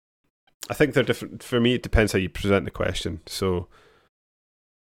 I think they're different. For me, it depends how you present the question. So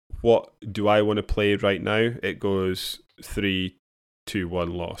what do I want to play right now, it goes 3, 2,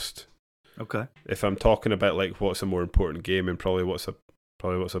 1 Lost. Okay. If I'm talking about like what's a more important game and probably what's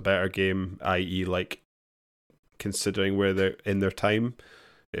a better game, i.e. like considering where they're in their time,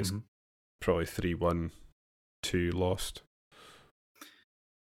 it's probably 3, 1, 2 Lost.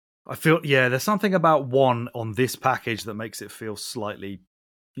 I feel, there's something about 1 on this package that makes it feel slightly,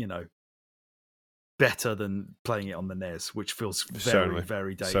 better than playing it on the NES, which feels very,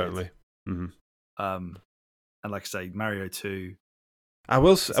 very dated. Certainly. And like I say, Mario 2. I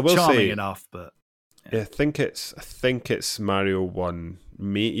will charming say enough, but I think it's Mario 1.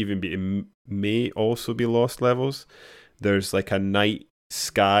 May also be Lost Levels. There's like a night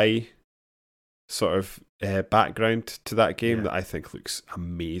sky sort of background to that game that I think looks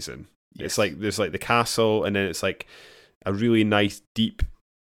amazing. Yes. It's like there's like the castle, and then it's like a really nice deep.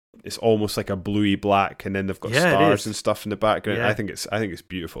 It's almost like a bluey black, and then they've got stars and stuff in the background. Yeah. I think it's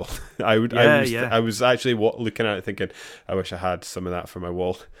beautiful. I was actually looking at it thinking, I wish I had some of that for my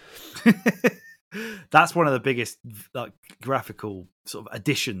wall. That's one of the biggest like graphical sort of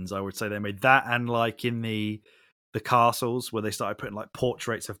additions I would say they made. That, and like in the castles where they started putting like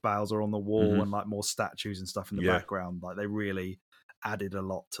portraits of Bowser on the wall and like more statues and stuff in the background. Like they really added a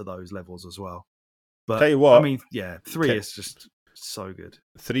lot to those levels as well. But tell you what, I mean, 3 is just so good.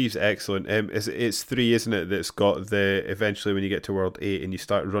 3 is excellent. It's 3, isn't it? That's got the eventually when you get to World 8 and you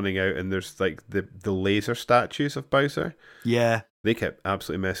start running out and there's like the laser statues of Bowser. Yeah, they kept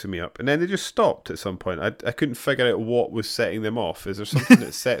absolutely messing me up, and then they just stopped at some point. I couldn't figure out what was setting them off. Is there something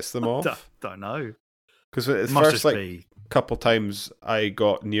that sets them off? Don't know. Because the first like couple times I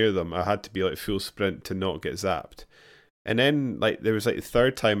got near them, I had to be like full sprint to not get zapped. And then like there was like the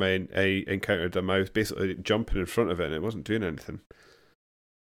third time I encountered them, I was basically jumping in front of it and it wasn't doing anything.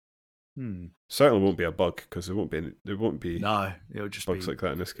 Certainly won't be a bug, because there won't be no, it'll just bugs like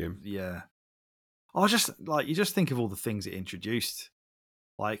that in this game. Yeah. I just like, you just think of all the things it introduced.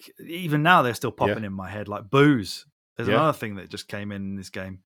 Like even now they're still popping in my head, like booze. There's another thing that just came in this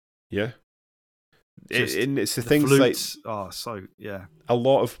game. Yeah. It's the things flutes, like a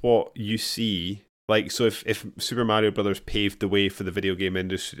lot of what you see, like, so if Super Mario Brothers paved the way for the video game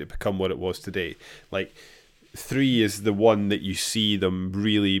industry to become what it was today, like 3 is the one that you see them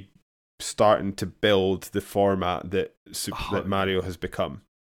really starting to build the format that Mario has become.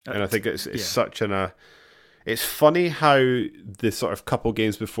 And I think it's such it's funny how the sort of couple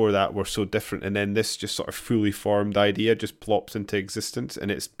games before that were so different, and then this just sort of fully formed idea just plops into existence,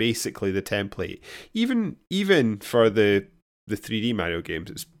 and it's basically the template. Even for the 3D Mario games,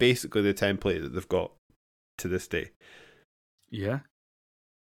 it's basically the template that they've got to this day. Yeah.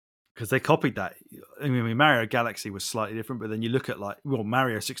 Because they copied that. I mean, Mario Galaxy was slightly different, but then you look at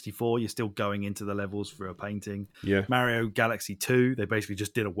Mario 64, you're still going into the levels for a painting. Yeah. Mario Galaxy 2, they basically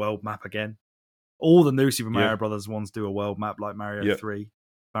just did a world map again. All the new Super Mario Brothers ones do a world map like Mario 3.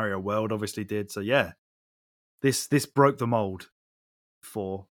 Mario World obviously did. So this broke the mold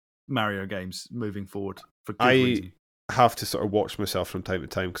for Mario games moving forward for good reason. I have to sort of watch myself from time to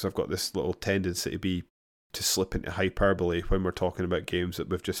time because I've got this little tendency to slip into hyperbole when we're talking about games that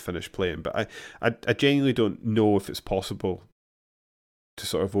we've just finished playing. But I genuinely don't know if it's possible to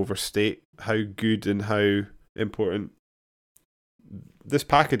sort of overstate how good and how important this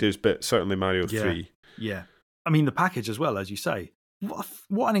package is, but certainly Mario 3. Yeah. I mean, the package as well, as you say.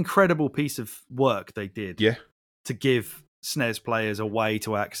 What an incredible piece of work they did to give SNES players a way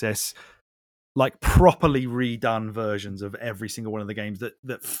to access like properly redone versions of every single one of the games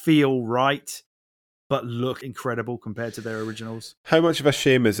that feel right but look incredible compared to their originals. How much of a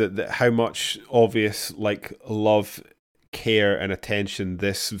shame is it that how much obvious like love, care and attention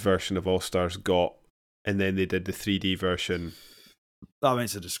this version of All-Stars got, and then they did the 3D version? I mean,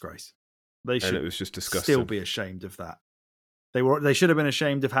 it's a disgrace. They should, and it was just disgusting. Still be ashamed of that. They should have been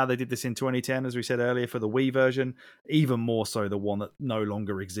ashamed of how they did this in 2010, as we said earlier, for the Wii version. Even more so, the one that no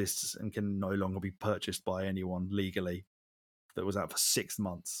longer exists and can no longer be purchased by anyone legally. That was out for 6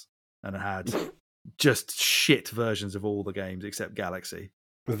 months and had just shit versions of all the games except Galaxy.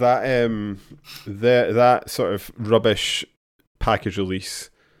 That sort of rubbish package release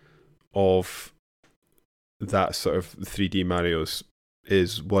of that sort of 3D Marios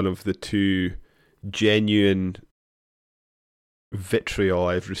is one of the 2 genuine vitriol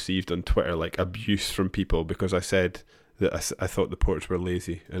I've received on Twitter, like abuse from people, because I said that I thought the ports were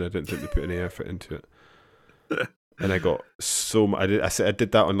lazy and I didn't think they put any effort into it. And I got so I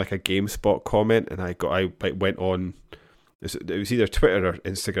did that on like a GameSpot comment, and I went on. It was either Twitter or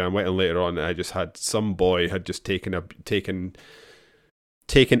Instagram. Went on later on, and I just had some boy had just taken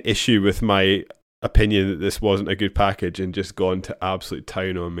issue with my opinion that this wasn't a good package and just gone to absolute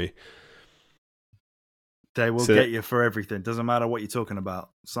town on me. They will get you for everything. Doesn't matter what you're talking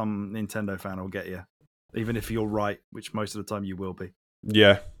about. Some Nintendo fan will get you, even if you're right, which most of the time you will be.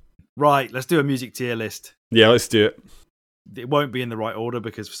 Yeah. Right, let's do a music tier list. Yeah, let's do it. It won't be in the right order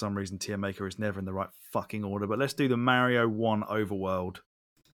because for some reason Tier Maker is never in the right fucking order. But let's do the Mario 1 Overworld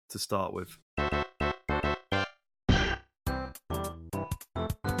to start with.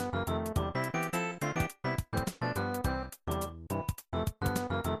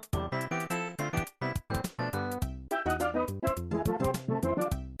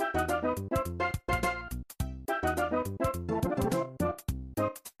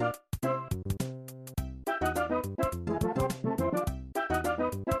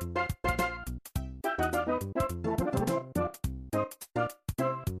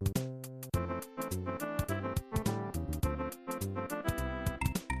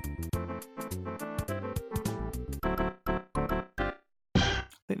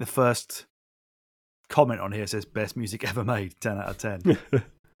 I think the first comment on here says best music ever made, 10 out of 10.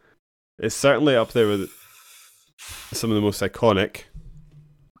 It's certainly up there with some of the most iconic.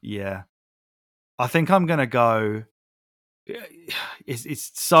 Yeah. I think I'm going to go...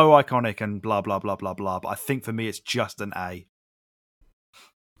 It's so iconic and blah, blah, blah, blah, blah, but I think for me it's just an A.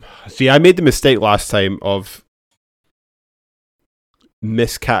 See, I made the mistake last time of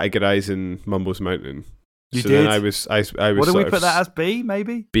miscategorizing Mumbo's Mountain. You so did? Then I was. What did we put that as? B,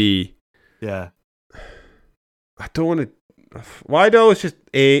 maybe? B. Yeah. I don't want to. Why do I always just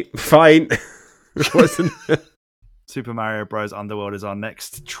A? Fine. Super Mario Bros. Underworld is our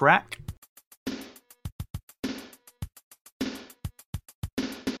next track.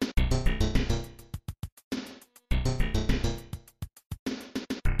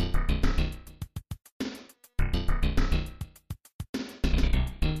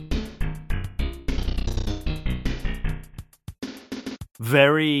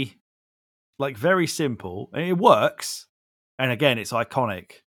 Very simple, and it works. And again, it's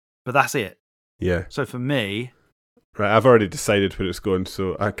iconic, but that's it. Yeah. So for me, right, I've already decided where it's going,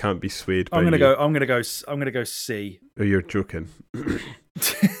 so I can't be swayed by I'm gonna you. go C. Oh, you're joking.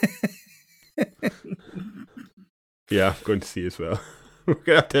 Yeah, I'm going to C as well. We're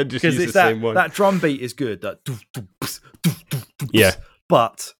gonna have to just use the same one. That drum beat is good. Yeah,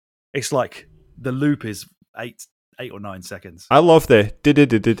 but it's like the loop is 8 or 9 seconds. I love the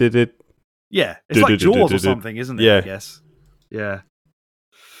did. Yeah, it's like Jaws or something, isn't it? Yeah. I guess. Yeah.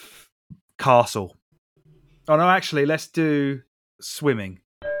 Castle. Oh no, actually, let's do swimming.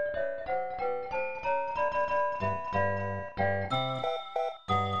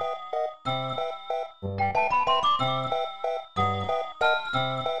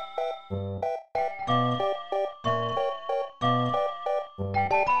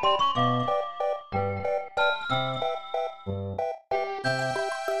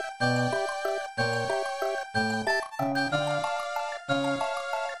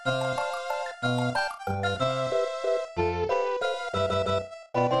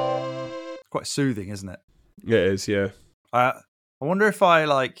 Quite soothing, isn't it? It is, yeah. I wonder if I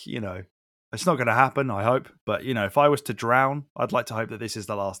it's not going to happen, I hope, but if I was to drown, I'd like to hope that this is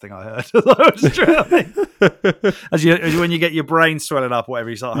the last thing I heard as I was drowning. as when you get your brain swelling up, or whatever,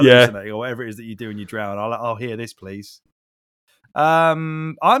 you start hallucinating, or whatever it is that you do when you drown. I'll hear this, please.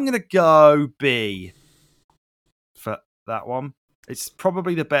 I'm going to go B for that one. It's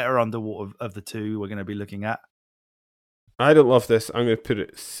probably the better underwater of the two we're going to be looking at. I don't love this. I'm going to put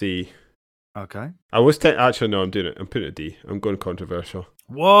it C. Okay. I was actually no. I'm doing it. I'm putting it D. I'm going controversial.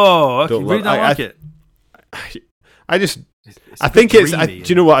 Whoa! You really don't like it. I think it's. Do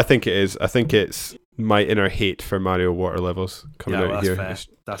you know what I think it is? I think it's my inner hate for Mario water levels coming out here. Fair.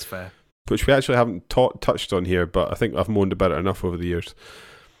 That's fair. Which we actually haven't touched on here, but I think I've moaned about it enough over the years.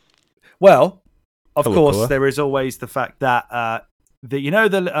 Well, of course, Paula. there is always the fact that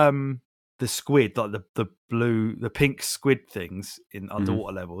the squid, like the pink squid things in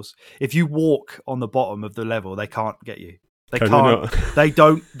underwater levels. If you walk on the bottom of the level, they can't get you. They can't. They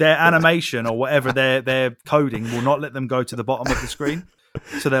don't. Their animation or whatever their coding will not let them go to the bottom of the screen.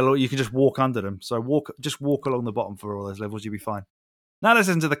 So you can just walk under them. So walk along the bottom for all those levels. You'll be fine. Now let's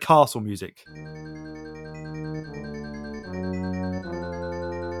listen to the castle music.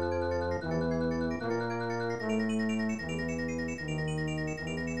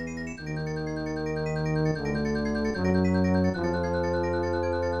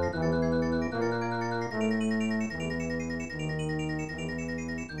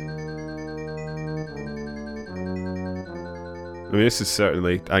 I mean, this is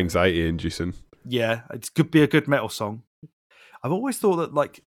certainly anxiety-inducing. Yeah, it could be a good metal song. I've always thought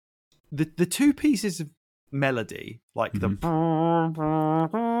that the two pieces of melody, like the and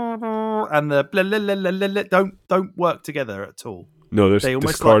the blah, blah, blah, blah, blah, don't work together at all. No, there's they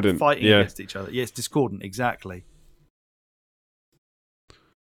almost discordant. Like fighting against each other. Yeah, it's discordant, exactly.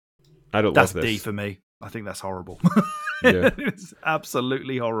 I don't that's love this. D for me. I think that's horrible. Yeah. It's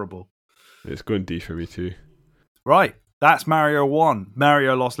absolutely horrible. It's going D for me too. Right. That's Mario 1.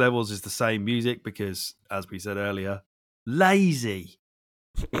 Mario Lost Levels is the same music because, as we said earlier, lazy.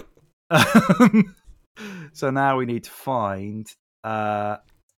 So now we need to find... I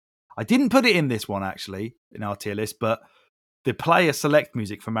didn't put it in this one, actually, in our tier list, but the player select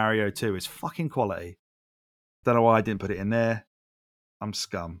music for Mario 2 is fucking quality. Don't know why I didn't put it in there. I'm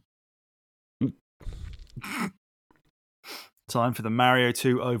scum. Time for the Mario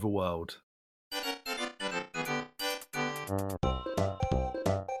 2 Overworld.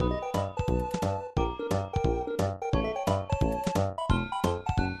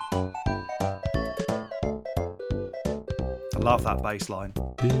 I love that bass line.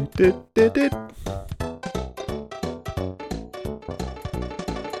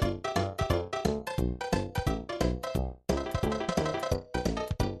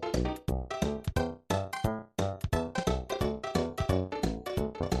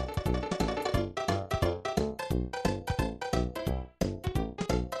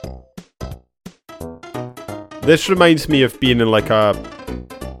 This reminds me of being in like a...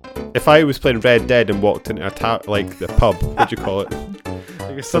 If I was playing Red Dead and walked into like the pub, what do you call it?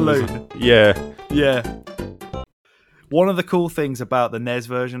 Like a saloon. Yeah. Yeah. One of the cool things about the NES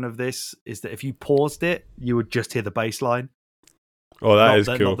version of this is that if you paused it, you would just hear the bass line. Oh, that is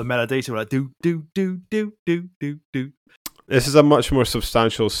cool. Not the melody, so we're like do do do do do do do. This is a much more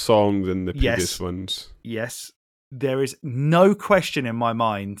substantial song than the previous ones. Yes. There is no question in my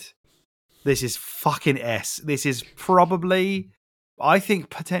mind. This is fucking S. This is probably, I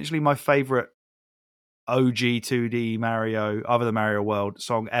think, potentially my favourite OG 2D Mario, other than Mario World,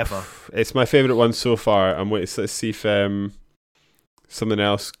 song ever. It's my favourite one so far. I'm waiting to see if something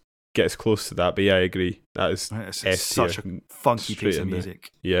else gets close to that. But yeah, I agree. That is it's such a funky piece of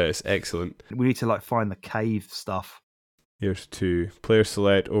music. Yeah, it's excellent. We need to like find the cave stuff. Here's 2. Player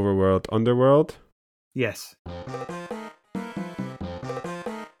select, Overworld, Underworld. Yes.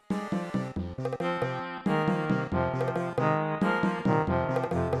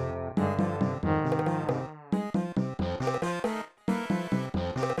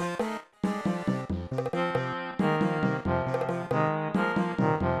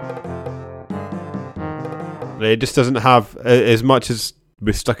 It just doesn't have, as much as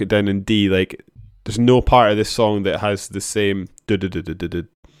we stuck it down in D, like, there's no part of this song that has the same to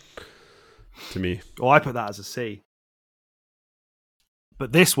me. Oh, I put that as a C.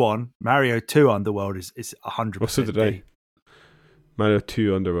 But this one, Mario 2 Underworld, is 100%. Well, so did I. Mario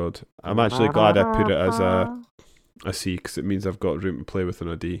 2 Underworld. I'm actually glad I put it as a C, because it means I've got room to play with on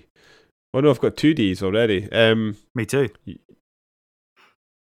a D. Oh no, I've got 2 Ds already. Me too.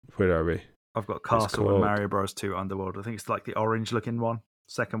 Where are we? I've got Castle and Mario Bros 2 Underworld. I think it's like the orange looking one.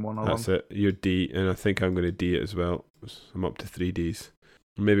 Second one along. That's it. You're D, and I think I'm going to D it as well. I'm up to 3 Ds.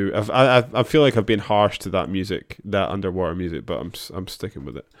 Maybe I feel like I've been harsh to that music, that underwater music, but I'm sticking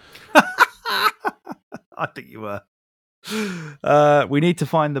with it. I think you were. We need to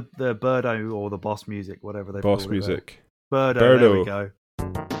find the Birdo or the boss music, whatever they call it. Boss music. Birdo. There we go.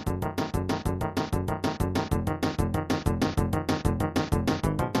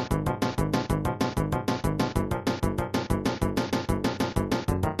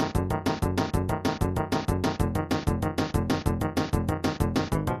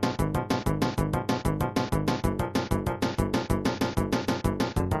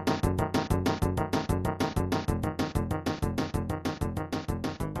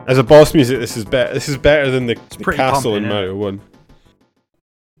 As a boss music, this is better. This is better than the castle in Mario 1.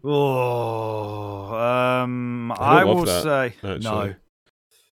 Oh, I will say no.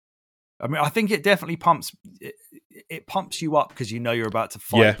 I mean, I think it definitely pumps. It pumps you up because you know you're about to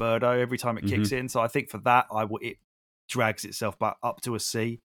fight Birdo every time it kicks in. So I think for that, it drags itself back up to a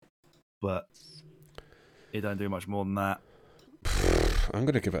C, but it don't do much more than that. I'm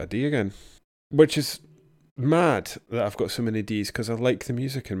gonna give it a D again, which is mad that I've got so many Ds because I like the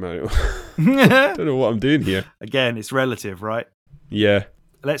music in Mario. I don't know what I'm doing here. Again, it's relative, right? Yeah.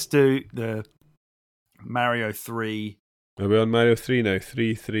 Let's do the Mario 3. Are we on Mario 3 now?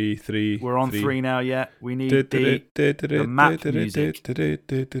 3, 3, 3. We're on 3 now, yeah. We need the map music.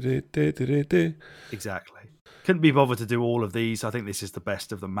 Exactly. Couldn't be bothered to do all of these. I think this is the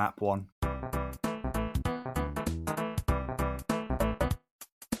best of the map one.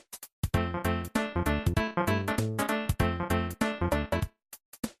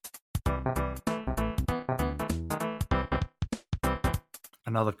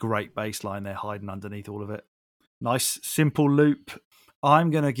 Another great bass line there hiding underneath all of it. Nice, simple loop. I'm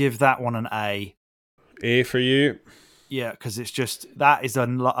going to give that one an A. A for you. Yeah, because it's just, that is a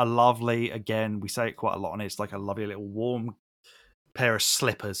lovely, again, we say it quite a lot, and it's like a lovely little warm pair of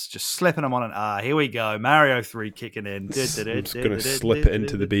slippers. Just slipping them on, and here we go. Mario 3 kicking in. I'm just going to slip it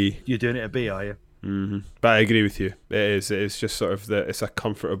into the B. You're doing it a B, are you? Mm-hmm. But I agree with you. It is. It's just sort of it's a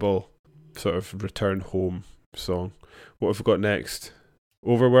comfortable sort of return home song. What have we got next?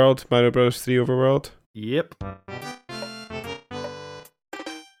 Overworld, Mario Bros. 3 Overworld. Yep.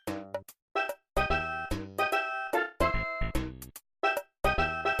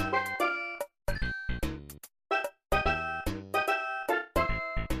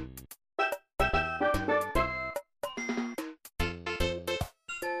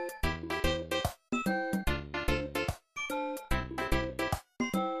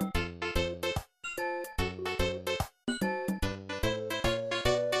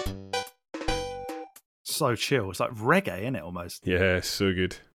 So chill. It's like reggae, isn't it, almost? Yeah, so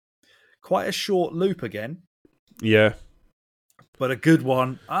good. Quite a short loop again. Yeah. But a good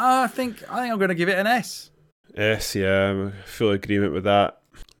one. I think I'm going to give it an S. S, yeah, I'm in full agreement with that.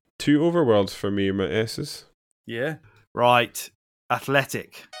 2 Overworlds for me are my S's. Yeah. Right.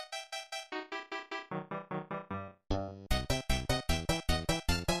 Athletic.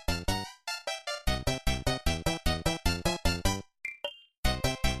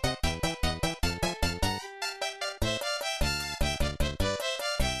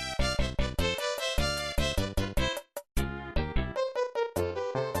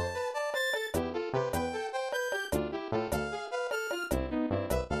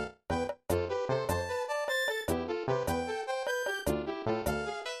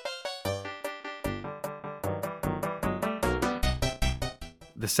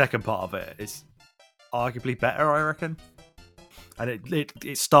 The second part of it is arguably better, I reckon. And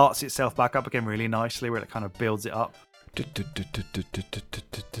it starts itself back up again really nicely, where it kind of builds it up.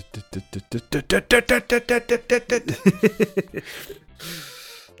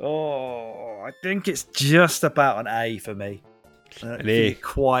 Oh, I think it's just about an A for me. An A. It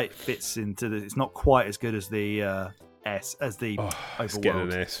quite fits into the. It's not quite as good as the S as the Overworld. It's getting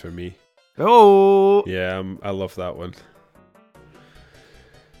an S for me. Oh, yeah, I love that one.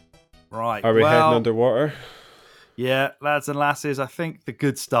 Right. Are we heading underwater? Yeah, lads and lasses, I think the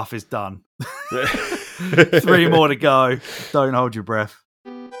good stuff is done. 3 more to go. Don't hold your breath.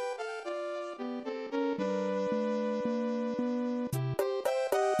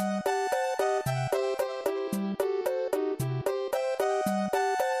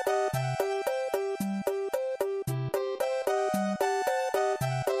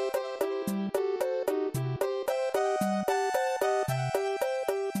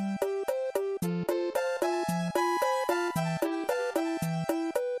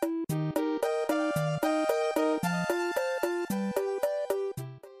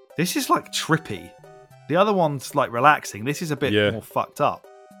 This is like trippy. The other one's like relaxing. This is a bit more fucked up.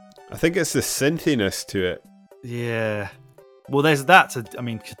 I think it's the synthiness to it. Yeah. Well, there's that to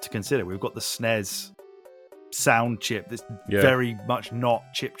consider. We've got the SNES sound chip that's very much not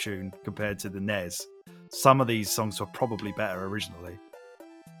chiptune compared to the NES. Some of these songs were probably better originally.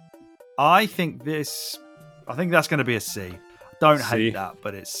 I think that's going to be a C. Don't hate that,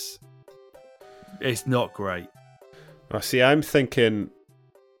 but it's not great. See, I'm thinking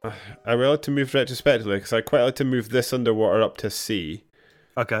I would like to move retrospectively because I quite like to move this underwater up to C.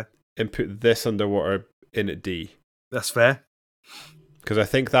 Okay. And put this underwater in at D. That's fair. Because I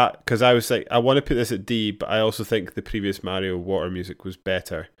think because I was like, I want to put this at D, but I also think the previous Mario water music was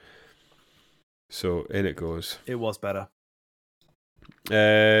better. So in it goes. It was better.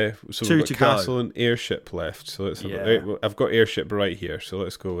 So we've got Castle go. and Airship left. So let's have I've got Airship right here, so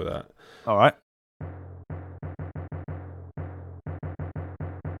let's go with that. All right.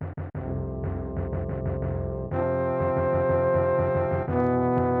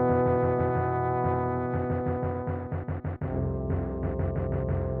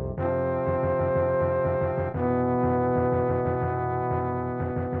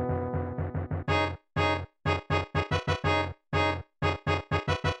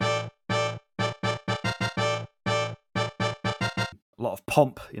 A lot of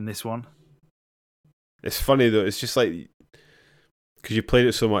pomp in this one. It's funny though. It's just like because you played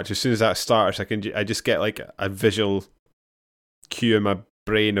it so much. As soon as that starts, I just get like a visual cue in my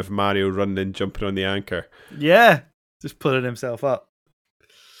brain of Mario running and jumping on the anchor. Yeah, just pulling himself up.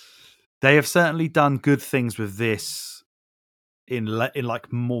 They have certainly done good things with this in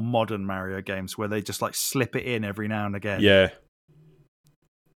like more modern Mario games where they just like slip it in every now and again. Yeah.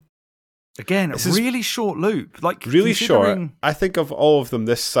 Again, really short loop. Like really short. I think of all of them,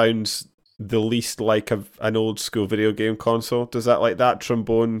 this sounds the least like an old school video game console. Does that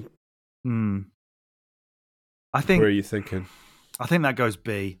trombone? I think. Where are you thinking? I think that goes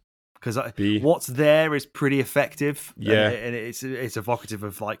B, because B. What's there is pretty effective. Yeah, and it's evocative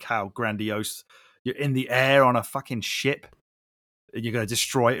of like how grandiose you're in the air on a fucking ship, and you're going to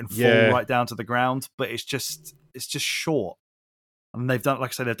destroy it and fall right down to the ground. But it's just short. And they've done,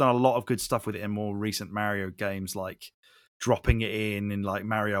 like I said, they've done a lot of good stuff with it in more recent Mario games, like dropping it in like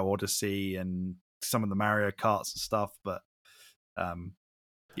Mario Odyssey and some of the Mario Karts and stuff. But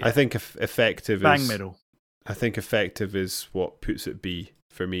I think effective bang is middle. I think effective is what puts it B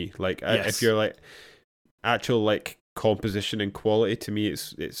for me. Like if you're like actual like composition and quality, to me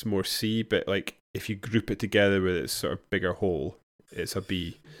it's more C. But like if you group it together with its sort of bigger whole, it's a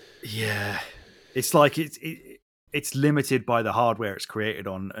B. Yeah, it's like it's limited by the hardware it's created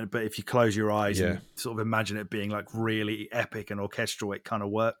on, but if you close your eyes and sort of imagine it being like really epic and orchestral, it kind of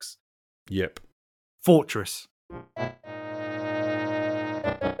works. Yep. Fortress.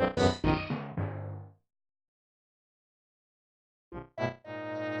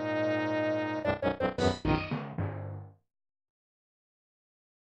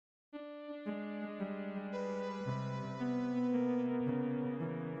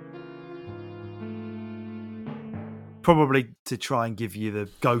 Probably to try and give you the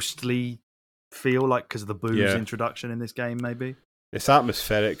ghostly feel, like because of the Boo's introduction in this game, maybe. It's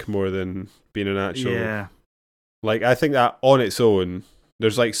atmospheric more than being an actual... Yeah. Like, I think that on its own,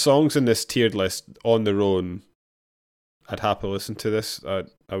 there's like songs in this tiered list on their own. I'd happily listen to this. I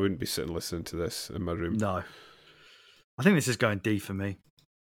wouldn't be sitting listening to this in my room. No. I think this is going D for me.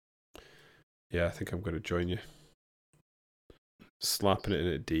 Yeah, I think I'm going to join you. Slapping it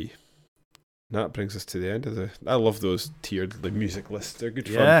in at D. That brings us to the end of I love those tiered music lists. They're good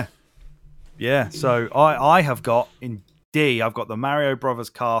fun. Yeah. So I have got in D, I've got the Mario Brothers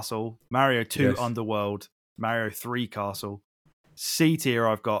Castle, Mario 2 Underworld, Mario 3 Castle. C tier,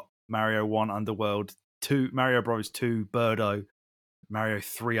 I've got Mario 1 Underworld, Mario Bros 2 Birdo, Mario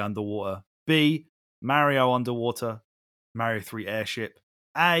 3 Underwater. B, Mario Underwater, Mario 3 Airship.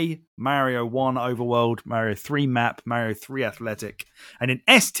 A, Mario 1 Overworld, Mario 3 Map, Mario 3 Athletic. And in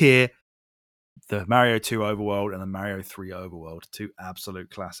S tier, the Mario 2 Overworld and the Mario 3 Overworld, two absolute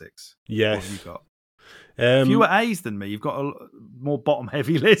classics. Yes. What have you got? Fewer A's than me. You've got a more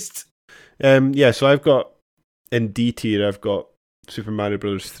bottom-heavy list. So I've got, in D tier, I've got Super Mario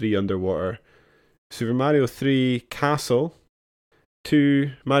Bros. 3 Underwater, Super Mario 3 Castle,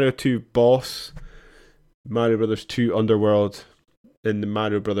 Mario 2 Boss, Mario Bros. 2 Underworld, and the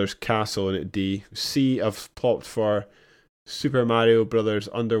Mario Bros. Castle in at D. C, I've plopped for Super Mario Brothers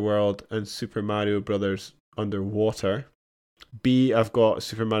Underworld and Super Mario Brothers Underwater. B, I've got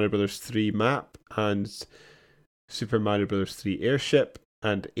Super Mario Brothers 3 Map and Super Mario Brothers 3 Airship.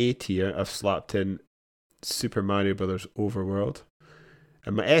 And A tier, I've slapped in Super Mario Brothers Overworld.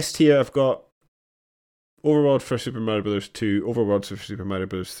 And my S tier, I've got Overworld for Super Mario Brothers 2, Overworld for Super Mario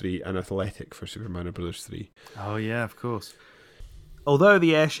Brothers 3, and Athletic for Super Mario Brothers 3. Oh yeah, of course. Although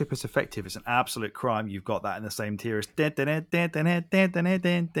the airship is effective, it's an absolute crime you've got that in the same tier as... Yeah, that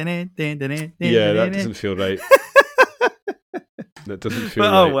doesn't feel right. That doesn't feel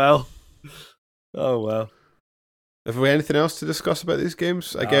right. Oh well. Have we anything else to discuss about these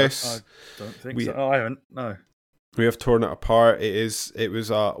games? I guess I don't think so. I haven't. No. We have torn it apart. It was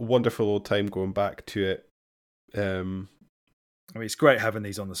a wonderful old time going back to it. I mean, it's great having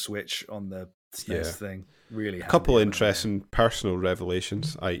these on the Switch on the SNES thing. Really, a couple interesting personal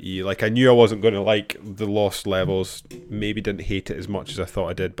revelations. I.e., like I knew I wasn't going to like the Lost Levels. Maybe didn't hate it as much as I thought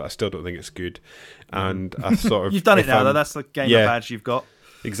I did, but I still don't think it's good. And I sort of you've done it now, though. That's the game of badge you've got.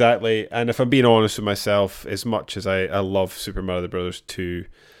 Exactly. And if I'm being honest with myself, as much as I love Super Mario Brothers 2,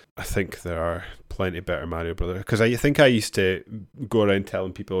 I think there are plenty better Mario Brothers. Because I think I used to go around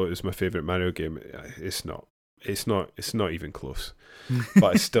telling people it was my favourite Mario game. It's not. It's not even close.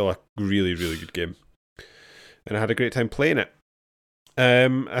 But it's still a really, really good game. And I had a great time playing it.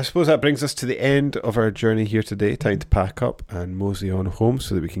 I suppose that brings us to the end of our journey here today. Time to pack up and mosey on home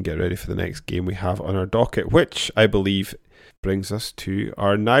so that we can get ready for the next game we have on our docket, which I believe brings us to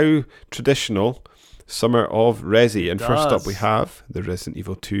our now traditional Summer of Resi. And first up we have the Resident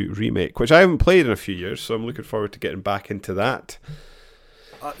Evil 2 remake, which I haven't played in a few years, so I'm looking forward to getting back into that.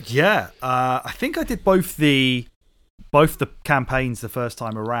 I think I did both the campaigns the first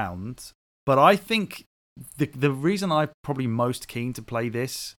time around, but I think the reason I'm probably most keen to play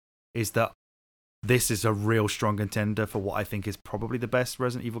this is that this is a real strong contender for what I think is probably the best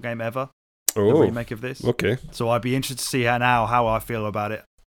Resident Evil game ever. The remake of this. Okay. So I'd be interested to see how I feel about it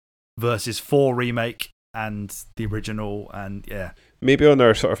versus 4 remake and the original, and yeah. Maybe on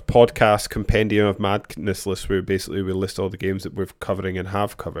our sort of podcast compendium of madness list, where basically we list all the games that we're covering and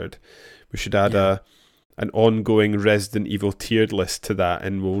have covered, we should add an ongoing Resident Evil tiered list to that,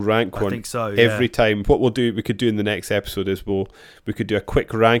 and we'll rank one every time. What we could do in the next episode is we could do a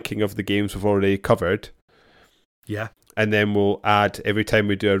quick ranking of the games we've already covered. Yeah. And then we'll add every time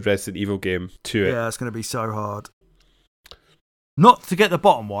we do a Resident Evil game to it. Yeah, it's going to be so hard. Not to get the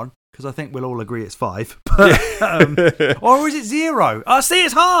bottom one, because I think we'll all agree it's 5. But, or is it 0? Oh, see,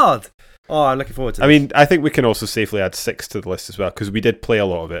 it's hard. Oh, I'm looking forward to this. I mean, I think we can also safely add 6 to the list as well, because we did play a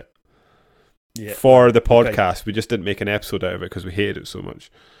lot of it. Yeah. For the podcast. Okay. We just didn't make an episode out of it because we hated it so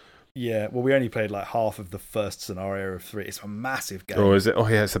much. Yeah, well, we only played like half of the first scenario of 3. It's a massive game. Oh, is it? Oh,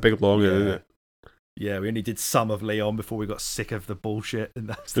 yeah, it's a big long one, isn't it? Yeah, we only did some of Leon before we got sick of the bullshit.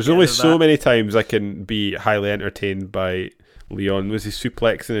 And there's only so many times I can be highly entertained by Leon. Was he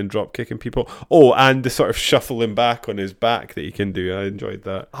suplexing and drop kicking people? Oh, and the sort of shuffling back on his back that he can do. I enjoyed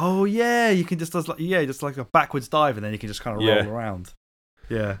that. Oh yeah, you can just just like a backwards dive, and then you can just kind of roll around.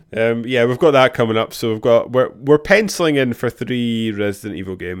 Yeah. We've got that coming up. So we're penciling in for 3 Resident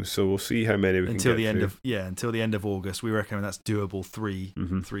Evil games. So we'll see how many we can get until the end of August. We reckon that's doable.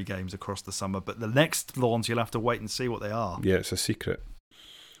 3 games across the summer. But the next launch, you'll have to wait and see what they are. Yeah, it's a secret.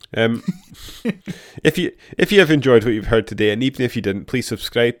 If you have enjoyed what you've heard today, and even if you didn't, please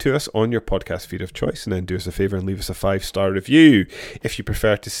subscribe to us on your podcast feed of choice, and then do us a favour and leave us a 5-star review. If you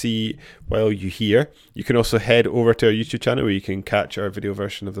prefer to see while you hear, you can also head over to our YouTube channel where you can catch our video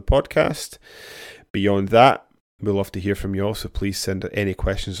version of the podcast. Beyond that, we'll love to hear from you all, so please send any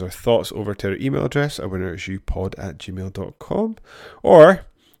questions or thoughts over to our email address, awinnerisyoupod@gmail.com, or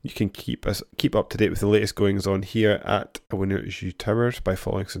you can keep up to date with the latest goings on here at A Winner Is You Towers by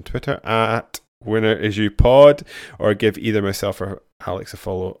following us on Twitter at WinnerIsYouPod, or give either myself or Alex a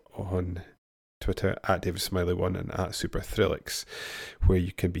follow on Twitter at DavidSmiley1 and at SuperThrillix, where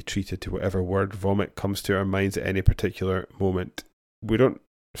you can be treated to whatever word vomit comes to our minds at any particular moment.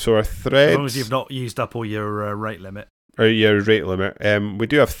 So our threads, as long as you've not used up all your rate limit. Or your rate limit. We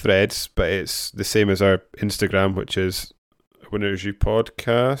do have threads, but it's the same as our Instagram, which is Winner Is You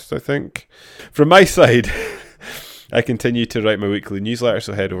Podcast, I think. From my side, I continue to write my weekly newsletter,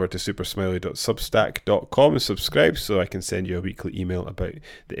 so head over to supersmiley.substack.com and subscribe so I can send you a weekly email about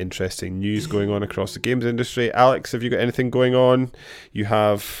the interesting news going on across the games industry. Alex, have you got anything going on? You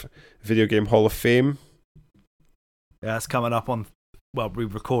have Video Game Hall of Fame. Yeah, it's coming up on, we're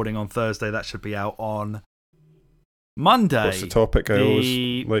recording on Thursday. That should be out on Monday. What's the topic? I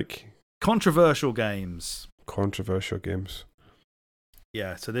always like controversial games. Controversial games.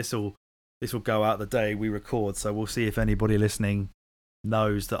 Yeah, so this will go out the day we record, so we'll see if anybody listening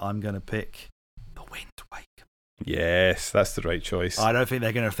knows that I'm going to pick The Wind Waker. Yes, that's the right choice. I don't think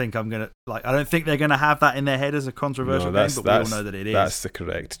they're going to think I'm going to I don't think they're going to have that in their head as a controversial game, but we all know that it is. That's the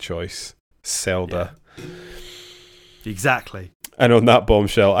correct choice. Zelda. Yeah. Exactly. And on that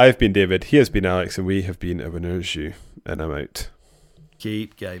bombshell, I've been David, he has been Alex, and we have been A Winner Is You, and I'm out.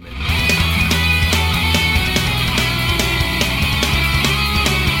 Keep gaming.